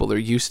what people are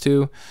used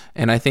to.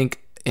 And I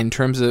think in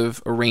terms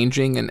of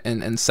arranging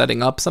and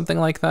setting up something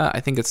like that, I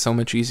think it's so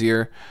much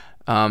easier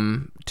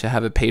to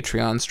have a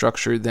Patreon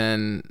structure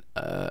than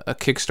a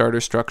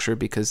Kickstarter structure,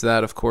 because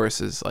that, of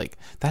course, is like,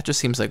 that just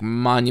seems like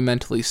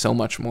monumentally so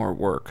much more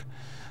work.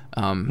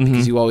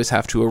 Because you always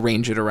have to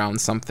arrange it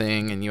around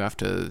something, and you have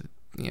to,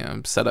 you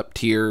know, set up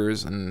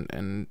tiers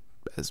and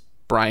as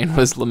Brian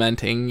was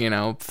lamenting, you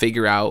know,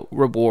 figure out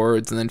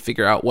rewards and then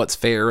figure out what's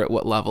fair at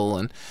what level.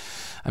 And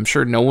I'm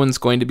sure no one's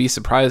going to be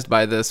surprised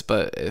by this,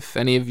 but if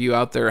any of you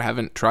out there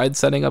haven't tried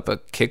setting up a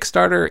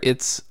Kickstarter,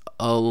 it's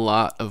a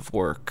lot of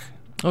work.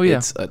 Oh yeah,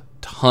 it's a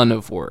ton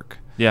of work.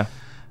 Yeah.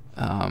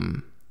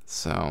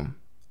 So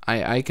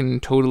I can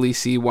totally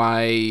see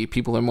why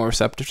people are more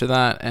receptive to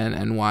that,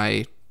 and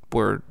why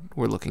we're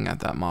looking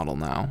at that model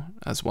now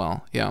as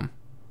well. Yeah.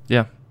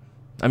 Yeah.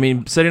 I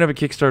mean, setting up a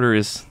Kickstarter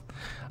is,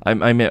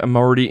 I'm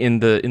already in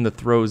the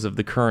throes of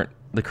the current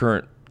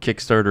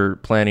Kickstarter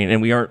planning,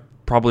 and we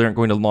probably aren't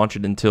going to launch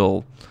it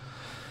until,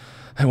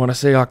 I want to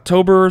say,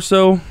 October or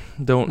so.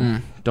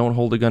 Don't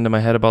hold a gun to my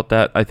head about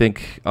that. I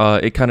think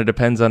it kind of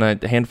depends on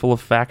a handful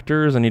of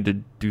factors. I need to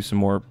do some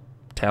more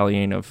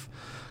tallying of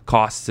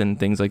costs and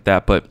things like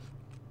that, but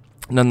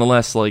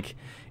nonetheless, like,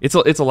 it's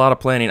a lot of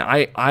planning.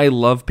 I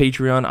love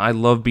Patreon. I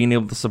love being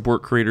able to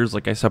support creators.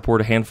 Like, I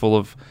support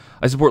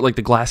like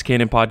the Glass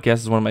Cannon podcast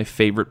is one of my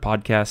favorite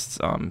podcasts.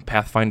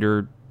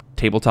 Pathfinder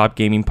tabletop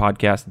gaming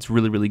podcast. It's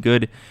really, really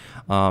good.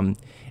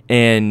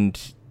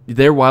 And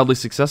they're wildly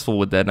successful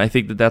with that. And I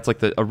think that that's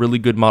like a really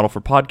good model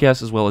for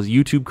podcasts as well as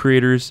YouTube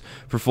creators,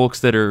 for folks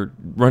that are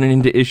running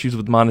into issues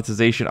with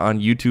monetization on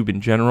YouTube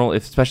in general,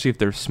 especially if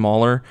they're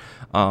smaller.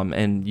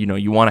 And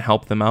you want to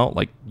help them out,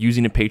 like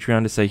using a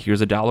Patreon to say,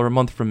 here's $1 a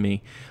month from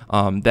me.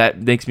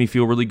 That makes me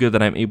feel really good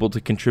that I'm able to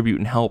contribute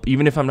and help,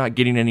 even if I'm not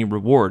getting any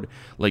reward.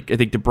 Like, I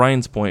think to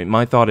Brian's point,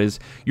 my thought is,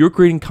 you're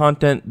creating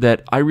content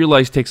that I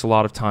realize takes a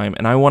lot of time,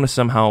 and I want to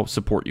somehow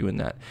support you in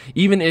that.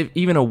 Even a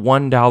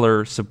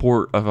 $1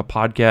 support of a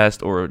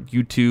podcast or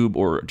YouTube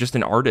or just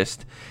an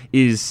artist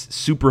is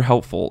super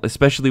helpful,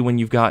 especially when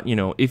you've got,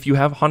 if you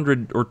have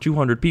 100 or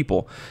 200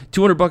 people,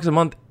 $200 a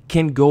month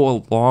can go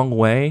a long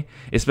way,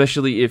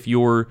 especially if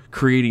you're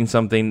creating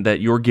something that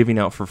you're giving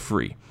out for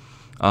free.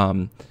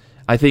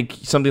 I think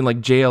something like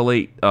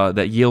JL8,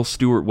 that Yale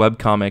Stewart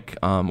webcomic,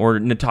 or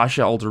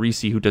Natasha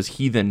Alderisi, who does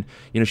Heathen,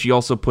 she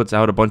also puts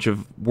out a bunch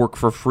of work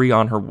for free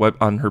on her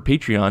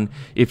Patreon.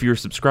 If you're a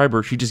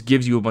subscriber, she just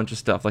gives you a bunch of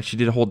stuff. Like, she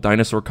did a whole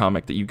dinosaur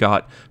comic that you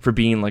got for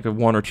being like a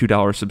 $1 or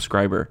 $2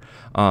 subscriber.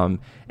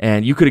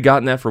 And you could have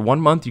gotten that for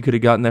 1 month. You could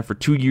have gotten that for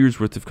 2 years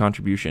worth of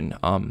contribution.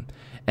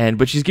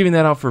 But she's giving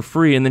that out for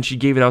free, and then she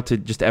gave it out to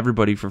just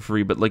everybody for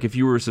free. But like, if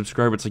you were a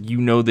subscriber, it's like,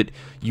 that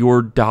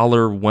your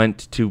dollar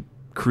went to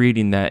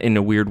creating that in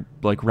a weird,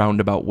 like,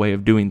 roundabout way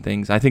of doing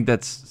things. I think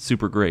that's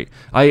super great.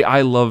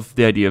 I love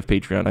the idea of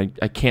Patreon.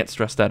 I can't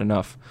stress that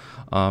enough,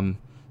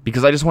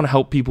 because I just want to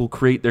help people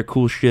create their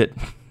cool shit.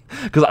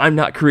 Because I'm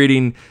not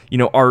creating,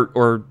 art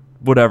or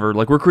whatever.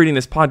 Like, we're creating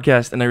this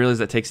podcast, and I realize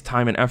that takes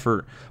time and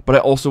effort, but I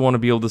also want to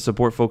be able to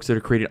support folks that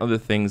are creating other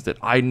things that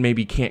I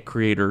maybe can't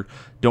create or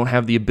don't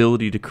have the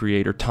ability to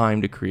create or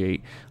time to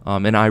create,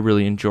 and I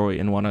really enjoy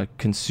and want to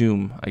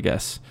consume, I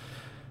guess.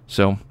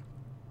 So,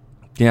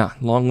 yeah,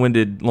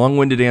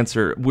 long-winded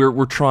answer.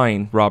 We're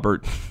trying,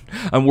 Robert.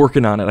 I'm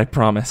working on it, I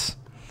promise.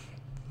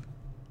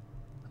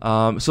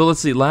 So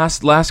let's see,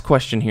 last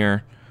question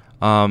here.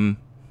 We've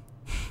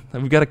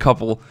got a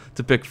couple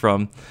to pick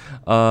from.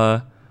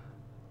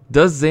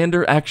 Does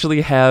Xander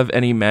actually have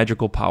any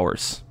magical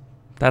powers?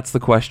 That's the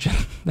question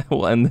that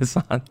we'll end this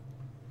on.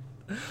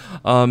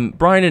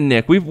 Brian and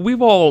Nick,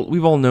 we've all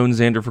known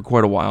Xander for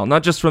quite a while,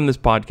 not just from this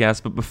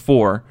podcast, but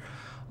before.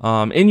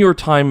 In your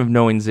time of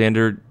knowing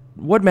Xander,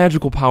 what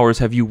magical powers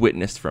have you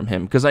witnessed from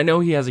him? Because I know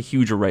he has a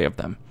huge array of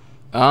them.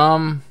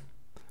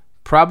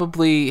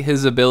 Probably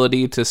his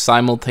ability to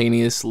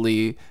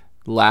simultaneously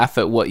laugh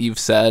at what you've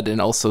said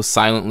and also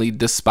silently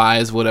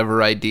despise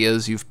whatever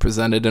ideas you've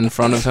presented in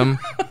front of him.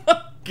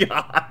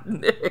 God,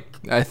 Nick.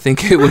 I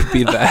think it would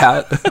be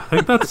that.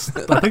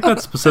 I think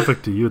that's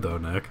specific to you, though,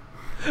 Nick.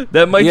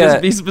 That might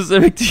just be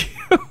specific to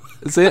you.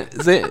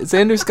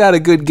 Xander's got a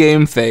good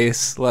game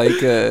face.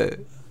 Like,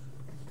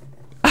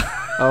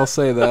 I'll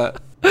say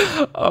that.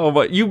 Oh,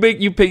 but you paint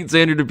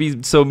Xander to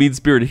be so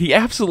mean-spirited. He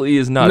absolutely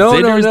is not. No,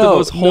 Xander is the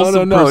most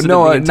wholesome person in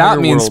the entire not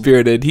world.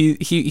 mean-spirited.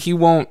 He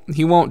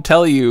won't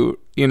tell you,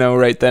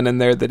 right then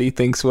and there that he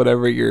thinks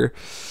whatever you're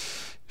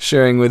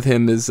sharing with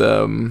him is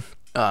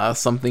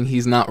something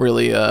he's not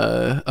really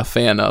a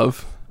fan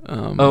of.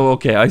 Oh,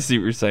 okay. I see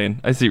what you're saying.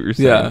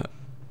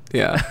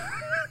 Yeah.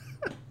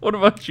 What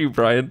about you,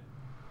 Brian?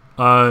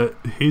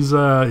 He's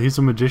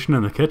a magician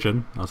in the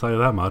kitchen. I'll tell you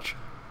that much.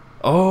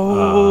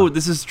 Oh,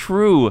 this is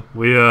true.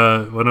 We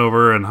went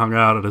over and hung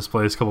out at his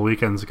place a couple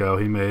weekends ago.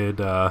 He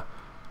made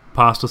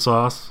pasta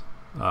sauce,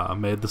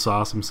 made the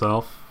sauce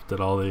himself,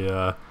 did all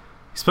the...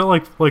 he spent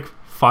like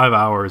 5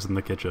 hours in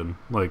the kitchen.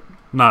 Like,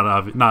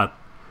 not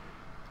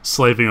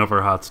slaving over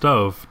a hot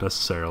stove,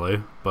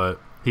 necessarily,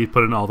 but he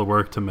put in all the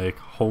work to make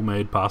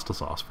homemade pasta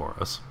sauce for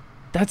us.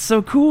 That's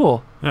so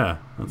cool. Yeah.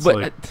 That's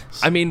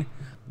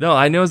No,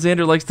 I know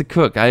Xander likes to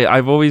cook. I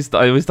always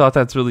thought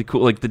that's really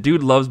cool. Like, the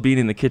dude loves being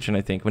in the kitchen,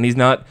 I think. When he's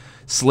not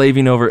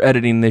slaving over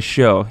editing this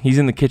show, he's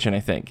in the kitchen, I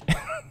think.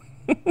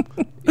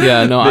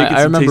 Yeah, no,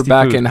 I remember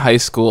back food. in high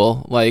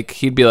school, like,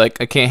 he'd be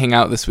like, I can't hang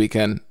out this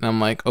weekend. And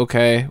I'm like,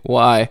 okay,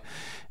 why?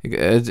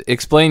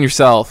 Explain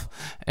yourself.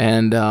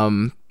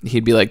 And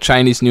he'd be like,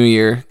 Chinese New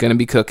Year, gonna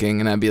be cooking.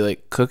 And I'd be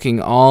like,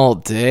 cooking all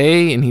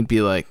day? And he'd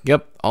be like,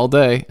 yep, all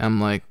day. I'm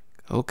like,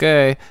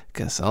 okay,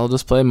 guess I'll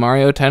just play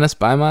Mario Tennis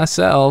by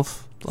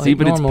myself. Like See,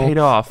 but normal. It's paid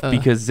off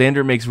because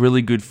Xander makes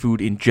really good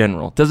food in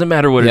general. Doesn't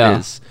matter what it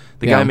is.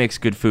 The guy makes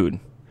good food.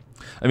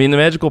 I mean, the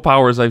magical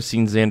powers I've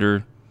seen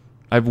Xander,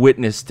 I've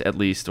witnessed at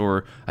least,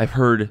 or I've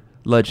heard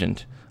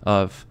legend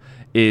of,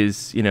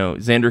 is,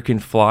 Xander can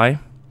fly.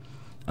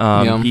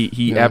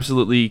 He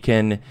absolutely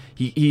can.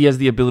 He has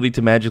the ability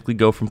to magically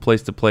go from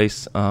place to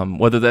place.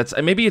 Whether that's,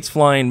 maybe it's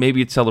flying,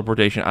 maybe it's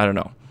teleportation, I don't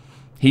know.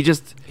 He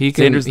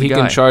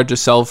can charge a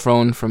cell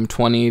phone from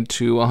 20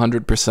 to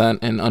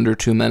 100% in under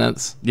 2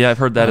 minutes. Yeah, I've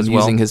heard that as well.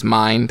 Using his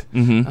mind.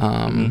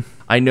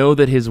 I know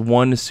that his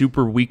one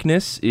super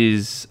weakness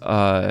is,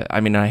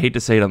 I hate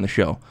to say it on the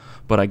show,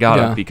 but I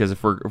got it, because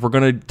if we're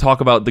going to talk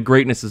about the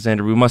greatness of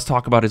Xander, we must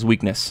talk about his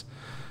weakness.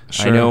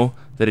 Sure. I know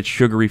that it's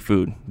sugary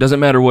food.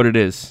 Doesn't matter what it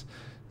is.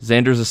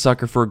 Xander's a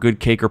sucker for a good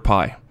cake or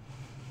pie.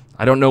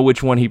 I don't know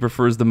which one he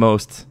prefers the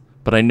most,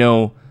 but I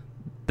know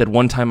that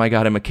one time I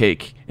got him a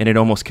cake and it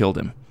almost killed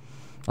him.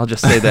 I'll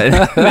just say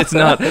that. It's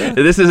not.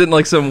 This isn't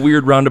like some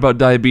weird roundabout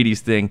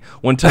diabetes thing.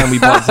 One time we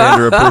bought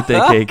Xander a birthday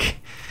cake,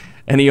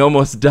 and he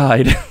almost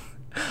died.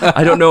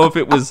 I don't know if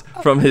it was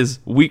from his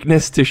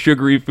weakness to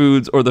sugary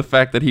foods or the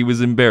fact that he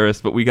was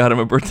embarrassed, but we got him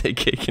a birthday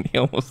cake and he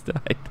almost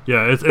died.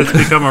 Yeah, it's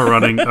become a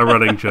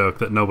running joke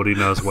that nobody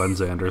knows when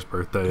Xander's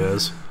birthday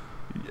is.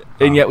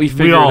 And yet we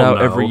figure it out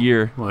every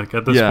year. Like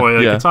at this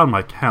point, it's on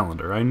my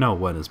calendar. I know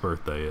when his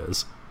birthday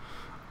is.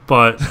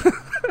 But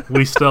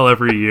we still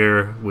every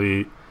year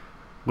we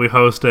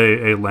host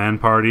a LAN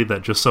party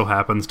that just so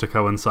happens to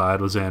coincide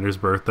with Xander's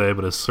birthday,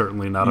 but is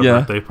certainly not a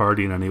birthday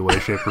party in any way,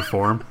 shape, or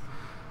form.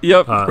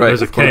 Yep.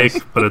 There's a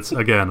cake, but it's,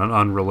 again, an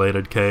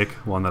unrelated cake,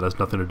 one that has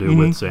nothing to do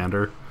with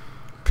Xander.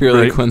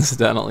 Purely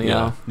coincidental,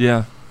 yeah.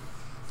 Yeah.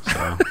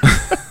 So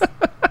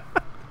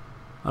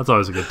that's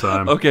always a good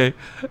time. Okay.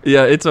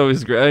 Yeah, it's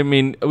always great. I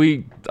mean,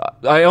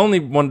 I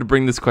only wanted to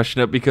bring this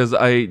question up because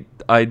I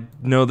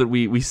know that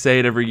we say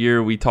it every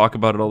year, we talk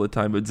about it all the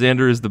time, but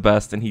Xander is the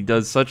best, and he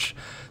does such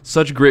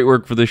great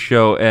work for this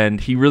show, and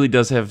he really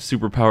does have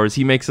superpowers.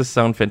 He makes us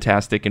sound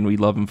fantastic, and we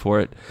love him for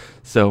it.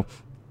 So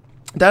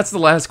that's the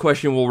last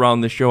question we'll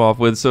round the show off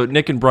with. So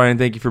Nick and Brian,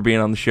 thank you for being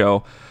on the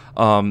show.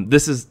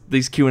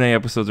 These Q&A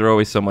episodes are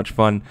always so much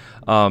fun.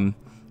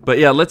 But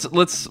yeah,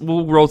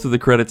 we'll roll through the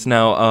credits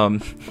now.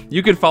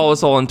 You can follow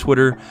us all on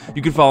Twitter.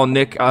 You can follow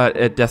Nick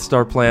at Death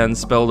Star Plans,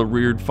 spelled a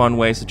weird, fun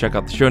way, so check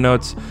out the show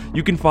notes.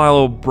 You can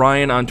follow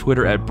Brian on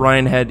Twitter at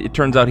BrianHead. It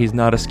turns out he's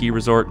not a ski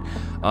resort.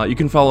 You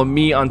can follow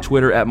me on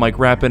Twitter at Mike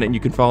Rappin, and you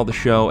can follow the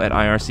show at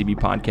IRCB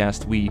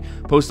Podcast. We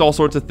post all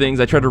sorts of things.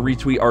 I try to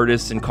retweet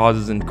artists and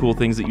causes and cool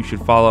things that you should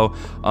follow.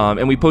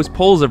 And we post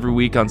polls every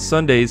week on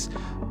Sundays.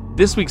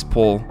 This week's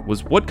poll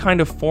was, what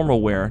kind of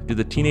formal wear do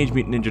the Teenage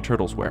Mutant Ninja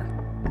Turtles wear?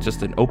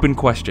 Just an open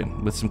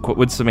question with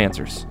some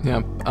answers.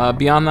 Yeah.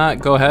 Beyond that,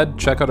 go ahead,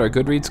 check out our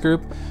Goodreads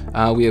group.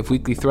 We have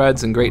weekly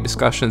threads and great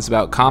discussions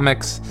about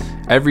comics.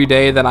 Every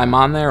day that I'm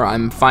on there,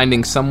 I'm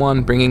finding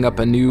someone bringing up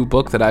a new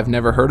book that I've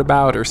never heard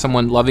about, or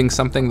someone loving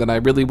something that I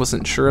really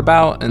wasn't sure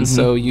about. And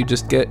so you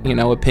just get,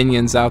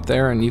 opinions out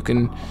there, and you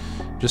can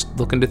just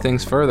look into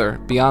things further.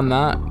 Beyond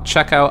that,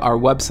 check out our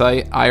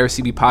website,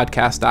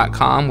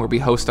 ircbpodcast.com, where we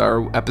host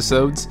our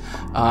episodes.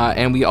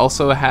 And we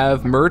also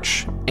have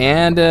merch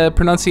and a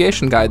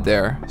pronunciation guide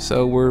there.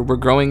 So we're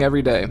growing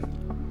every day.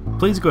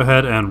 Please go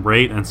ahead and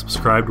rate and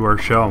subscribe to our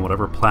show on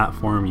whatever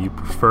platform you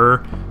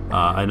prefer.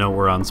 I know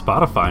we're on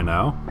Spotify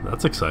now.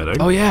 That's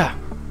exciting. Oh, yeah.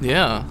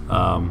 Yeah.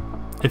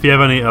 If you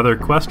have any other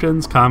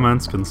questions,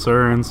 comments,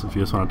 concerns, if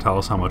you just want to tell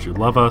us how much you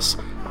love us,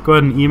 go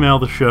ahead and email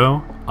the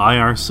show,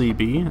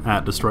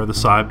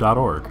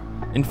 ircb@destroythesybe.org.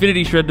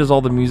 Infinity Shred does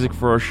all the music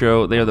for our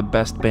show. They are the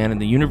best band in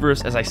the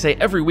universe, as I say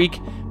every week,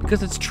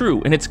 because it's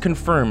true, and it's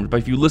confirmed. But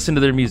if you listen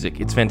to their music,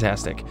 it's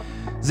fantastic.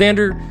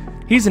 Xander,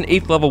 he's an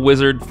 8th level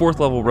wizard, 4th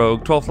level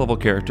rogue, 12th level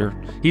character.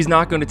 He's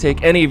not going to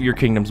take any of your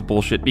kingdom's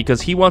bullshit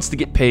because he wants to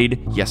get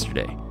paid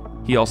yesterday.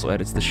 He also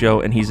edits the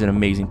show, and he's an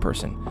amazing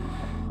person.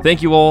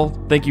 Thank you all.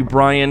 Thank you,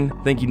 Brian.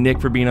 Thank you, Nick,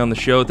 for being on the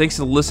show. Thanks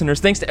to the listeners.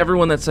 Thanks to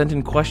everyone that sent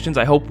in questions.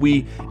 I hope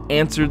we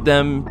answered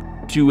them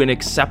to an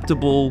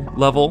acceptable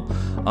level.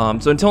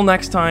 So until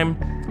next time,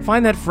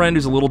 find that friend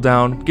who's a little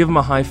down, give them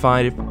a high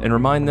five, and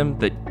remind them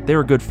that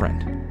they're a good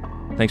friend.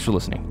 Thanks for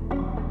listening.